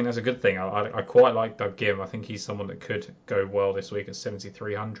good. I think that's a good thing. I quite like Doug Gim. I think he's someone that could go well this week at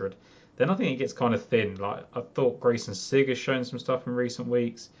 7,300. Then I think it gets kind of thin. Like, I thought Grayson Sigg has shown some stuff in recent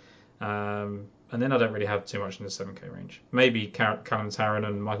weeks. And then I don't really have too much in the 7K range. Maybe Callum Tarren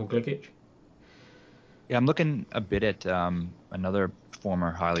and Michael Gligic. Yeah, I'm looking a bit at another former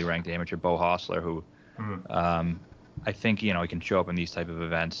highly ranked amateur, Bo Hostler, who I think, he can show up in these type of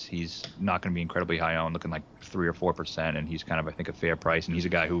events. He's not going to be incredibly high owned, looking like 3 or 4%, and he's kind of, I think, a fair price. And he's a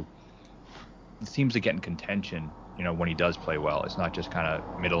guy who seems to get in contention, when he does play well. It's not just kind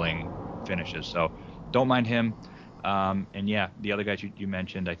of middling finishes. So don't mind him. And yeah, the other guys you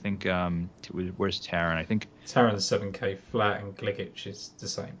mentioned, I think, where's Tarren? I think Tarren's 7K flat and Gligic is the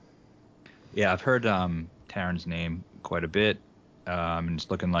same. Yeah, I've heard Tarren's name quite a bit. And it's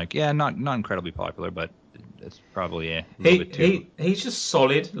looking like, not incredibly popular, but it's probably a little bit too. He's just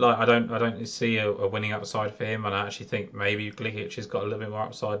solid. Like, I don't see a winning upside for him, and I actually think maybe Gligic has got a little bit more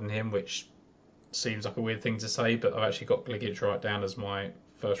upside than him, which seems like a weird thing to say, but I've actually got Gligic right down as my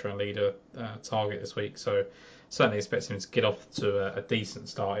first round leader target this week, so certainly expect him to get off to a decent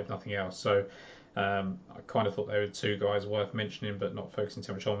start, if nothing else. So I kind of thought they were two guys worth mentioning, but not focusing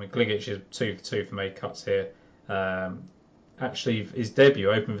too much on me. Gligic is 2 for 2 for made cuts here. Actually, his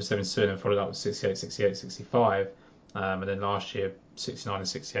debut opened for 77 and followed up with 68, 68, 65, and then last year 69 and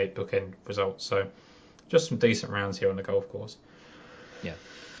 68 bookend results. So just some decent rounds here on the golf course. Yeah.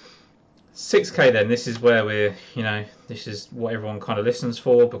 6K then, this is where this is what everyone kind of listens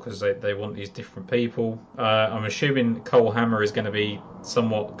for, because they want these different people. I'm assuming Cole Hammer is going to be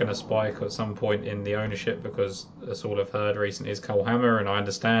somewhat going to spike at some point in the ownership, because that's all I've heard recently is Cole Hammer, and I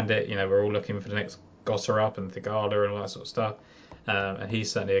understand it. We're all looking for the next Gosser up and Thigala and all that sort of stuff. And he's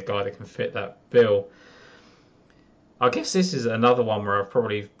certainly a guy that can fit that bill. I guess this is another one where I've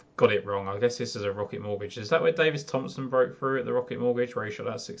probably got it wrong. I guess this is a Rocket Mortgage. Is that where Davis Thompson broke through at the Rocket Mortgage, where he shot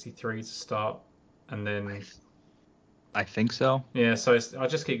that 63 to start, and then I think so. Yeah, so I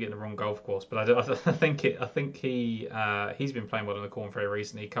just keep getting the wrong golf course, but I think he's been playing well on the Corn Ferry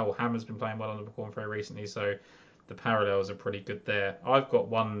recently. Cole Hammer's been playing well on the Corn Ferry recently, so the parallels are pretty good there. I've got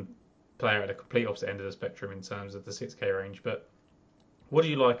one player at the complete opposite end of the spectrum in terms of the 6K range, but what do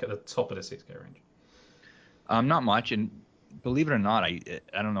you like at the top of the 6K range? Not much, and believe it or not, I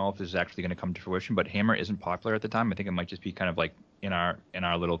don't know if this is actually going to come to fruition, but Hammer isn't popular at the time. I think it might just be kind of like in our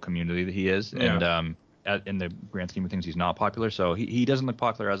little community that he is, yeah. And in the grand scheme of things, he's not popular. So he doesn't look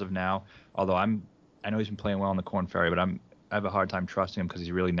popular as of now. Although I know he's been playing well on the Corn Ferry, but I have a hard time trusting him because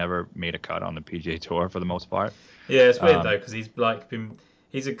he's really never made a cut on the PGA Tour for the most part. Yeah, it's weird though, because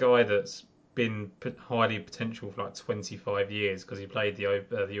he's a guy that's been highly potential for like 25 years, because he played the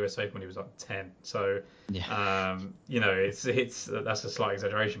US Open when he was like 10. So yeah. It's that's a slight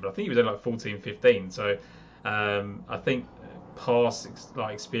exaggeration, but I think he was only like 14, 15. So I think past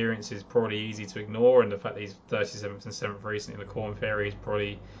experience is probably easy to ignore, and the fact that he's 37th and 7th recently in the Corn Ferry is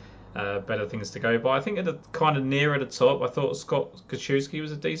probably better things to go by. I think at the kind of nearer the top, I thought Scott Koszewski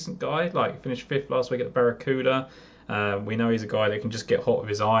was a decent guy. Like, finished 5th last week at the Barracuda. We know he's a guy that can just get hot with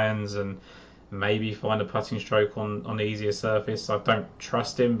his irons and maybe find a putting stroke on the easier surface. I don't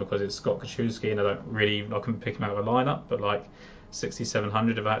trust him because it's Scott Koszewski, and I couldn't pick him out of a lineup. But like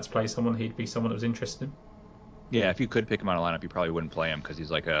 6,700, if I had to play someone, he'd be someone that was interesting. Yeah, if you could pick him out of a lineup, you probably wouldn't play him because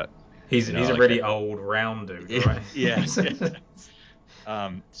he's like a he's a really old round dude, right? Yeah. So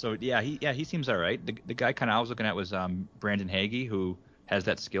he seems all right. The guy kind of I was looking at was Brandon Hagee, who has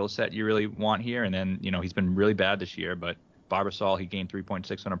that skill set you really want here, and then he's been really bad this year, but Barbasol, he gained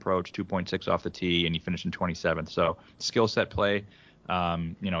 3.6 on approach, 2.6 off the tee, and he finished in 27th. So skill set play,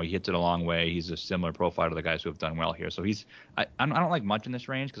 he hits it a long way. He's a similar profile to the guys who have done well here. So I don't like much in this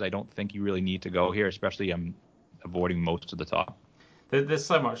range because I don't think you really need to go here, especially I'm avoiding most of the top. There's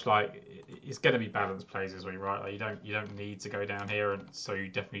so much it's going to be balanced plays as well, right? Like you don't need to go down here, and so you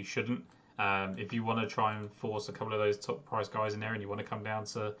definitely shouldn't. If you want to try and force a couple of those top price guys in there, and you want to come down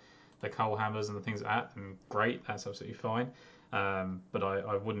to the Cole Hammers and the things like that, then great, that's absolutely fine. But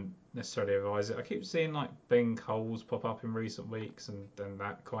I wouldn't necessarily advise it. I keep seeing like Ben Coles pop up in recent weeks, and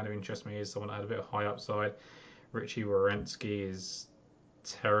that kind of interests me as someone that had a bit of high upside. Richie Werenski is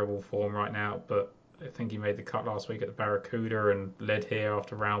terrible form right now, but I think he made the cut last week at the Barracuda and led here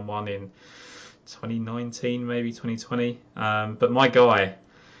after round one in 2019, maybe 2020. But my guy,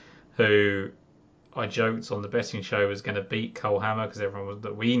 who I joked on the betting show was going to beat Cole Hammer because everyone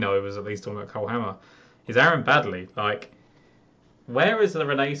that we know was at least talking about Cole Hammer, is Aaron Baddeley. Like, where has the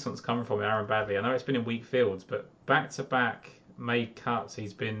renaissance come from, Aaron Baddeley? I know it's been in weak fields, but back-to-back made cuts,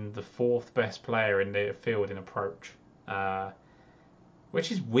 he's been the fourth best player in the field in approach,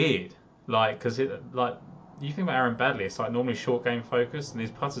 which is weird. Because you think about Aaron Baddeley, it's like normally short game focused, and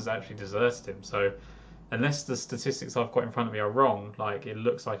his putters actually deserted him. So unless the statistics I've got in front of me are wrong, it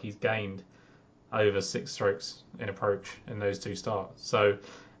looks like he's gained over 6 strokes in approach in those 2 starts. So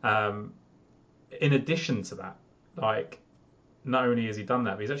in addition to that, not only has he done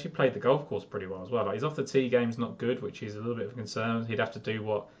that, but he's actually played the golf course pretty well as well. His off the tee game's not good, which is a little bit of a concern. He'd have to do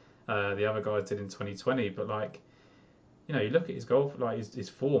what the other guys did in 2020, but you look at his golf, his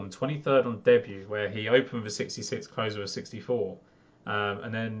form, 23rd on debut, where he opened with a 66, closed with a 64.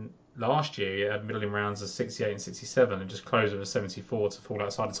 And then last year, he had middling rounds of 68 and 67 and just closed with a 74 to fall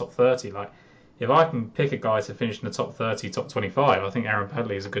outside the top 30. If I can pick a guy to finish in the top 30, top 25, I think Aaron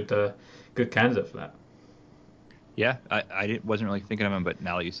Baddeley is a good candidate for that. Yeah, I wasn't really thinking of him, but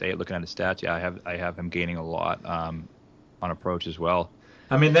now that you say it, looking at his stats, yeah, I have him gaining a lot on approach as well.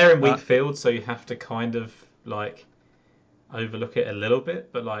 I mean, they're in weak fields, so you have to kind of overlook it a little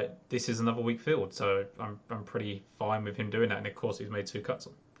bit, but this is another weak field, so I'm pretty fine with him doing that, and of course he's made 2 cuts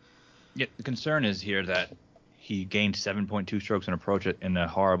on. Yeah, the concern is here that he gained 7.2 strokes in approach in a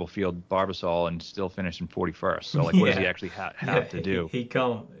horrible field, Barbasol, and still finished in 41st. So what does he actually have to do? He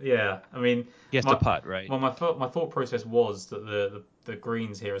can't. Yeah, I mean, he has to putt, right? Well, my thought process was that the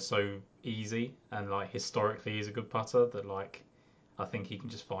greens here are so easy, and historically he's a good putter that I think he can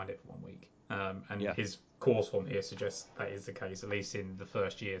just find it for 1 week. His course form here suggests that is the case, at least in the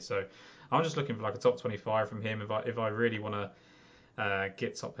first year. So I'm just looking for a top 25 from him. If I really want to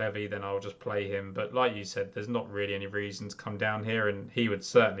get top heavy, then I'll just play him. But like you said, there's not really any reason to come down here, and he would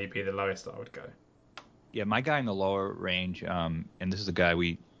certainly be the lowest that I would go. Yeah, my guy in the lower range, and this is a guy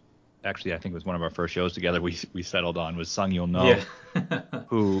I think it was one of our first shows together we settled on, was Sung-Yul No,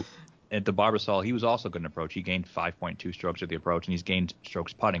 who at the Barbasol, he was also good in approach. He gained 5.2 strokes at the approach, and he's gained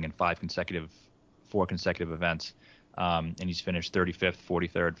strokes putting in 4 consecutive events. And he's finished 35th,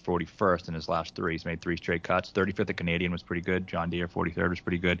 43rd, 41st in his last 3. He's made 3 straight cuts. 35th at Canadian was pretty good. John Deere, 43rd, was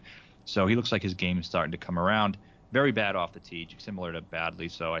pretty good. So he looks like his game is starting to come around. Very bad off the tee, similar to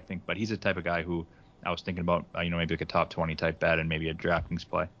Baddeley. So I think, but he's the type of guy who I was thinking about, maybe a top 20 type bet and maybe a DraftKings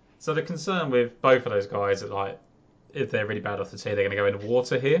play. So the concern with both of those guys is if they're really bad off the tee, they're going to go into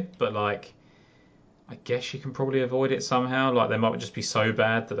water here. But I guess you can probably avoid it somehow. They might just be so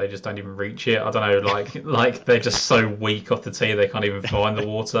bad that they just don't even reach it. I don't know. They're just so weak off the tee they can't even find the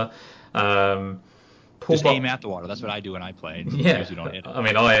water. Just aim at the water. That's what I do when I play. Yeah. Usually don't hit it. I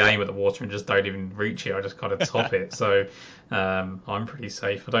mean, I aim at the water and just don't even reach it. I just kind of top it. So I'm pretty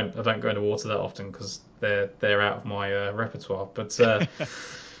safe. I don't go into water that often because they're out of my repertoire. But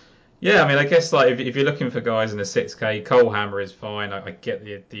yeah, I mean, I guess if you're looking for guys in the 6K, Cole Hammer is fine. I get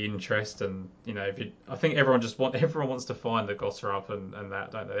the interest, and I think everyone wants to find the Gosser up and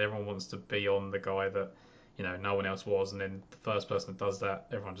that, don't they? Everyone wants to be on the guy that no one else was, and then the first person that does that,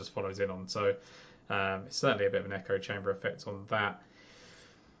 everyone just follows in on. So it's certainly a bit of an echo chamber effect on that.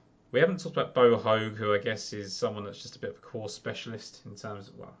 We haven't talked about Bo Hoag, who I guess is someone that's just a bit of a course specialist in terms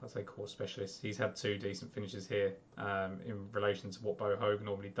of, I say course specialist. He's had 2 decent finishes here in relation to what Bo Hoag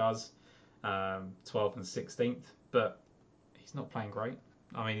normally does, 12th and 16th, but he's not playing great.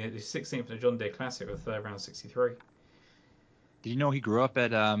 I mean, he's 16th in the John Deere Classic with a 3rd round 63. Did you know he grew up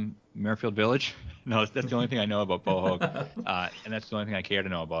at Muirfield Village? No, that's the only thing I know about Bo Hoag, and that's the only thing I care to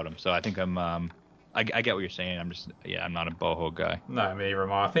know about him. So I think I get what you're saying. I'm not a Bo Hoag guy. No, me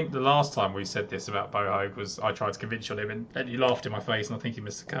either. I think the last time we said this about Bo Hoag was I tried to convince you on him, and you laughed in my face, and I think he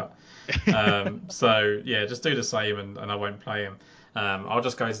missed the cut. So yeah, just do the same, and I won't play him. I'll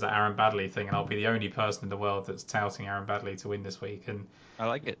just go to the Aaron Baddeley thing, and I'll be the only person in the world that's touting Aaron Baddeley to win this week. And I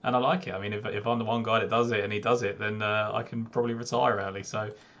like it. I like it. I mean, if I'm the one guy that does it and he does it, then I can probably retire early.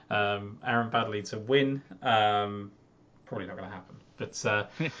 So Aaron Baddeley to win, probably not going to happen. But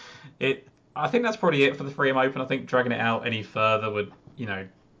I think that's probably it for the Freedom Open. I think dragging it out any further would,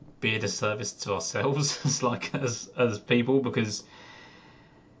 be a disservice to ourselves as people, because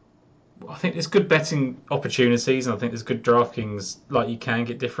I think there's good betting opportunities, and I think there's good DraftKings. Like, you can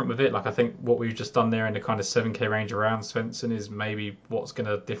get different with it. Like, I think what we've just done there in the kind of 7K range around Svensson is maybe what's going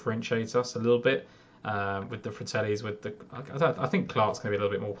to differentiate us a little bit with the Fratellis. I think Clark's going to be a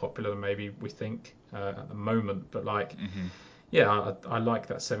little bit more popular than maybe we think at the moment. But yeah, I like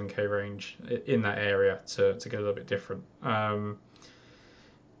that 7K range in that area to get a little bit different.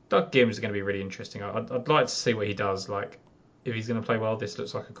 Doug Gims is going to be really interesting. I'd like to see what he does. Like, if he's going to play well, this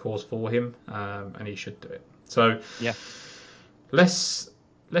looks like a course for him, and he should do it. So yeah, let's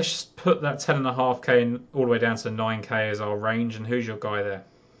just put that 10.5K all the way down to 9K as our range. And who's your guy there?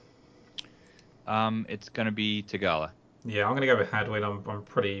 It's going to be Tagala. Yeah, I'm going to go with Hadwin. I'm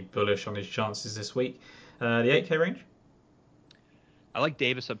pretty bullish on his chances this week. The 8K range? I like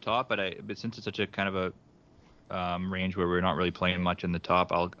Davis up top, but since it's such a kind of a range where we're not really playing much in the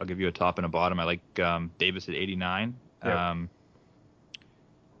top, I'll give you a top and a bottom. I like Davis at 89. Yep.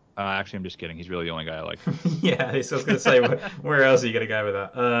 Actually, I'm just kidding. He's really the only guy I like. Yeah, I was going to say, where else are you going to go with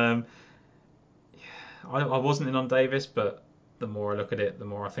that? I wasn't in on Davis, but the more I look at it, the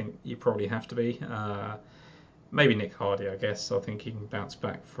more I think you probably have to be. Maybe Nick Hardy, I guess. I think he can bounce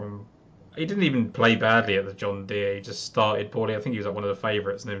back from... He didn't even play badly at the John Deere. He just started poorly. I think he was like one of the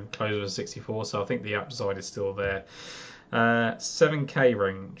favourites and then closed with a 64, so I think the upside is still there. 7K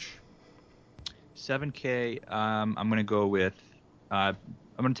range. 7K, I'm going to go with... I'm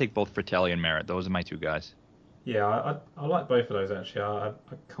going to take both Fratelli and Merritt. Those are my two guys. Yeah, I like both of those, actually. I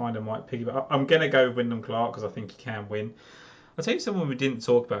kind of might piggyback. I'm going to go Wyndham Clark because I think he can win. I'll tell you someone we didn't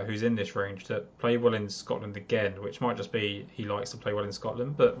talk about who's in this range that play well in Scotland again, which might just be he likes to play well in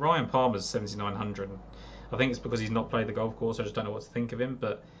Scotland. But Ryan Palmer's 7,900. I think it's because he's not played the golf course. I just don't know what to think of him.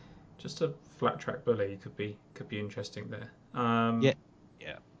 But just a flat track bully could be interesting there. Yeah.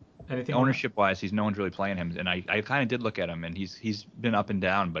 Anything ownership wise, no one's really playing him, and I kind of did look at him, and he's been up and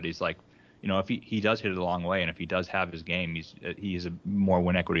down, but he's like, if he does hit it a long way, and if he does have his game, he's a more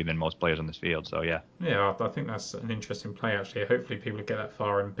win equity than most players on this field. So yeah. Yeah, I think that's an interesting play, actually. Hopefully people get that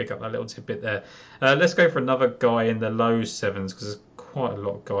far and pick up that little tidbit there. Let's go for another guy in the low sevens, because there's quite a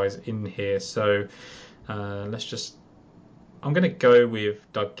lot of guys in here. So I'm going to go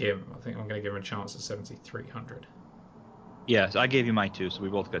with Doug Gim. I think I'm going to give him a chance at 7,300. Yeah, so I gave you my two, so we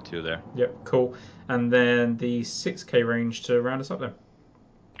both got two there. Yep, cool. And then the 6K range to round us up then.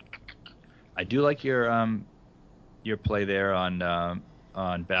 I do like your play there on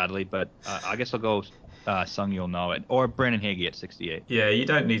Baddeley, but I guess I'll go Sung You'll Know It or Brennan Hagee at 68. Yeah, you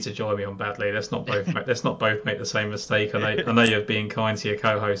don't need to join me on Baddeley. Let's not both make the same mistake. I know you're being kind to your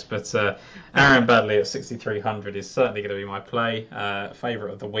co-host, but Aaron Baddeley at 6,300 is certainly going to be my play.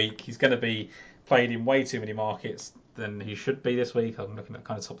 Favourite of the week. He's going to be played in way too many markets than he should be this week. I'm looking at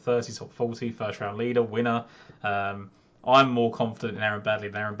kind of top 30, top 40, first round leader, winner. I'm more confident in Aaron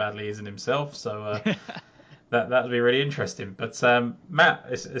Baddeley than Aaron Baddeley is in himself, so that'll be really interesting. But Matt,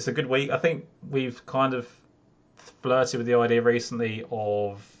 it's a good week. I think we've kind of flirted with the idea recently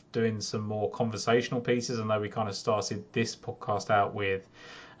of doing some more conversational pieces. I know we kind of started this podcast out with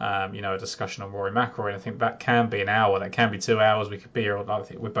a discussion on Rory McIlroy, and I think that can be an hour, that can be 2 hours. We could be here. I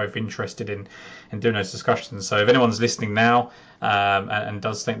think we're both interested in doing those discussions. So if anyone's listening now and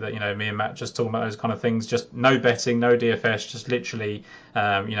does think that me and Matt just talking about those kind of things, just no betting, no DFS, just literally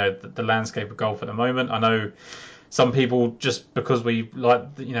the landscape of golf at the moment. I know some people, just because we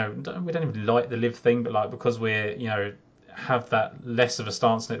like we don't even like the live thing, but like because we're have that less of a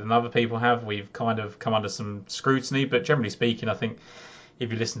stance on it than other people have, we've kind of come under some scrutiny. But generally speaking, I think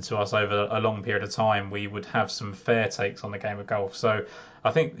if you listen to us over a long period of time, we would have some fair takes on the game of golf. So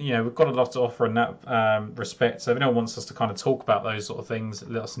I think we've got a lot to offer in that respect. So if anyone wants us to kind of talk about those sort of things,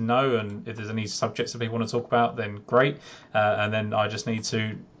 let us know. And if there's any subjects that people want to talk about, then great. And then I just need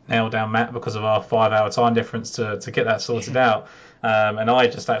to nail down Matt because of our 5-hour time difference to get that sorted out. And I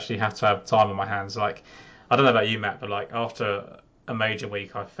just actually have to have time on my hands. Like, I don't know about you, Matt, but like after a major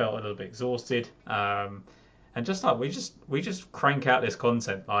week, I felt a little bit exhausted. And just like we just crank out this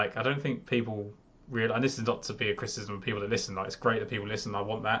content. Like, I don't think people realize, and this is not to be a criticism of people that listen. Like, it's great that people listen. I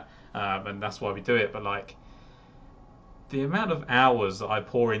want that, and that's why we do it. But like, the amount of hours that I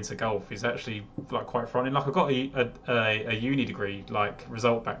pour into golf is actually like quite frightening. Like I got a uni degree like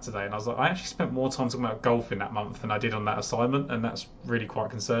result back today, and I was like, I actually spent more time talking about golf in that month than I did on that assignment, and that's really quite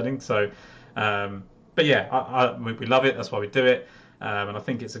concerning. So, but yeah, we love it. That's why we do it, and I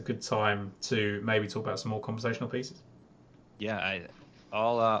think it's a good time to maybe talk about some more conversational pieces. Yeah,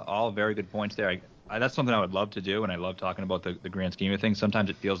 all very good points there. That's something I would love to do, and I love talking about the grand scheme of things. Sometimes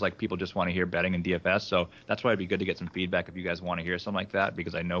it feels like people just want to hear betting and DFS, so that's why it'd be good to get some feedback if you guys want to hear something like that,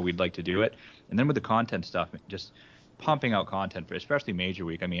 because I know we'd like to do it. And then with the content stuff, just pumping out content for especially Major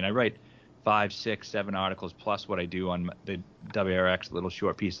Week. I mean, I write 5, 6, 7 articles plus what I do on the WRX little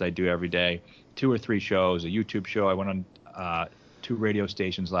short pieces I do every day, 2 or 3 shows, a YouTube show. I went on 2 radio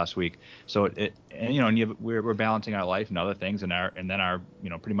stations last week. So we're balancing our life and other things and then our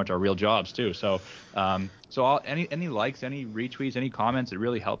pretty much our real jobs too. So any likes, any retweets, any comments, it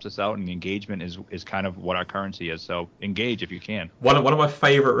really helps us out, and the engagement is kind of what our currency is. So engage if you can. One of my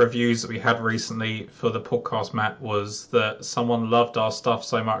favourite reviews that we had recently for the podcast, Matt, was that someone loved our stuff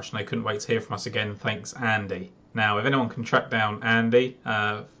so much and they couldn't wait to hear from us again. Thanks, Andy. Now, if anyone can track down Andy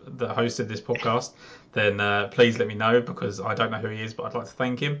that hosted this podcast, then please let me know, because I don't know who he is, but I'd like to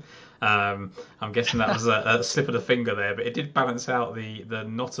thank him. I'm guessing that was a slip of the finger there, but it did balance out the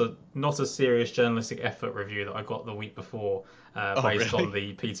not a serious journalistic effort review that I got the week before based on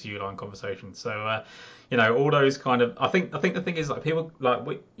the PTU line conversation. So all those kind of I think the thing is, like, people like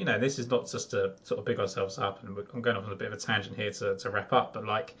this is not just to sort of big ourselves up, and I'm going off on a bit of a tangent here to wrap up, but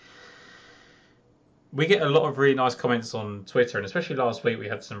like, we get a lot of really nice comments on Twitter, and especially last week we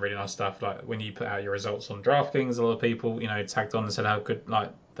had some really nice stuff. Like when you put out your results on DraftKings, a lot of people, tagged on and said how good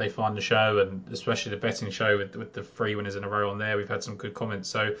they find the show, and especially the betting show with the 3 winners in a row on there. We've had some good comments,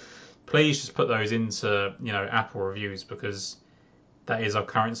 so please just put those into Apple reviews, because that is our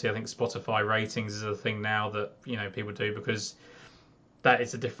currency. I think Spotify ratings is a thing now that people do, because that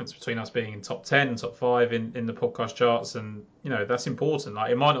is the difference between us being in top 10 and top 5 in the podcast charts, and that's important.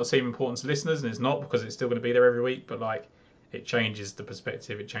 Like, it might not seem important to listeners, and it's not, because it's still going to be there every week, but like, it changes the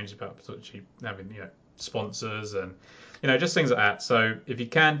perspective. It changes about potentially having sponsors and just things like that. So if you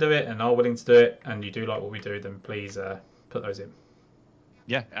can do it and are willing to do it, and you do like what we do, then please put those in.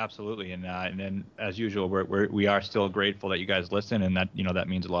 Yeah, absolutely. And then as usual, we are still grateful that you guys listen, and that that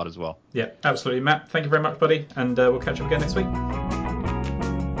means a lot as well. Yeah, absolutely, Matt. Thank you very much, buddy, and we'll catch up again next week.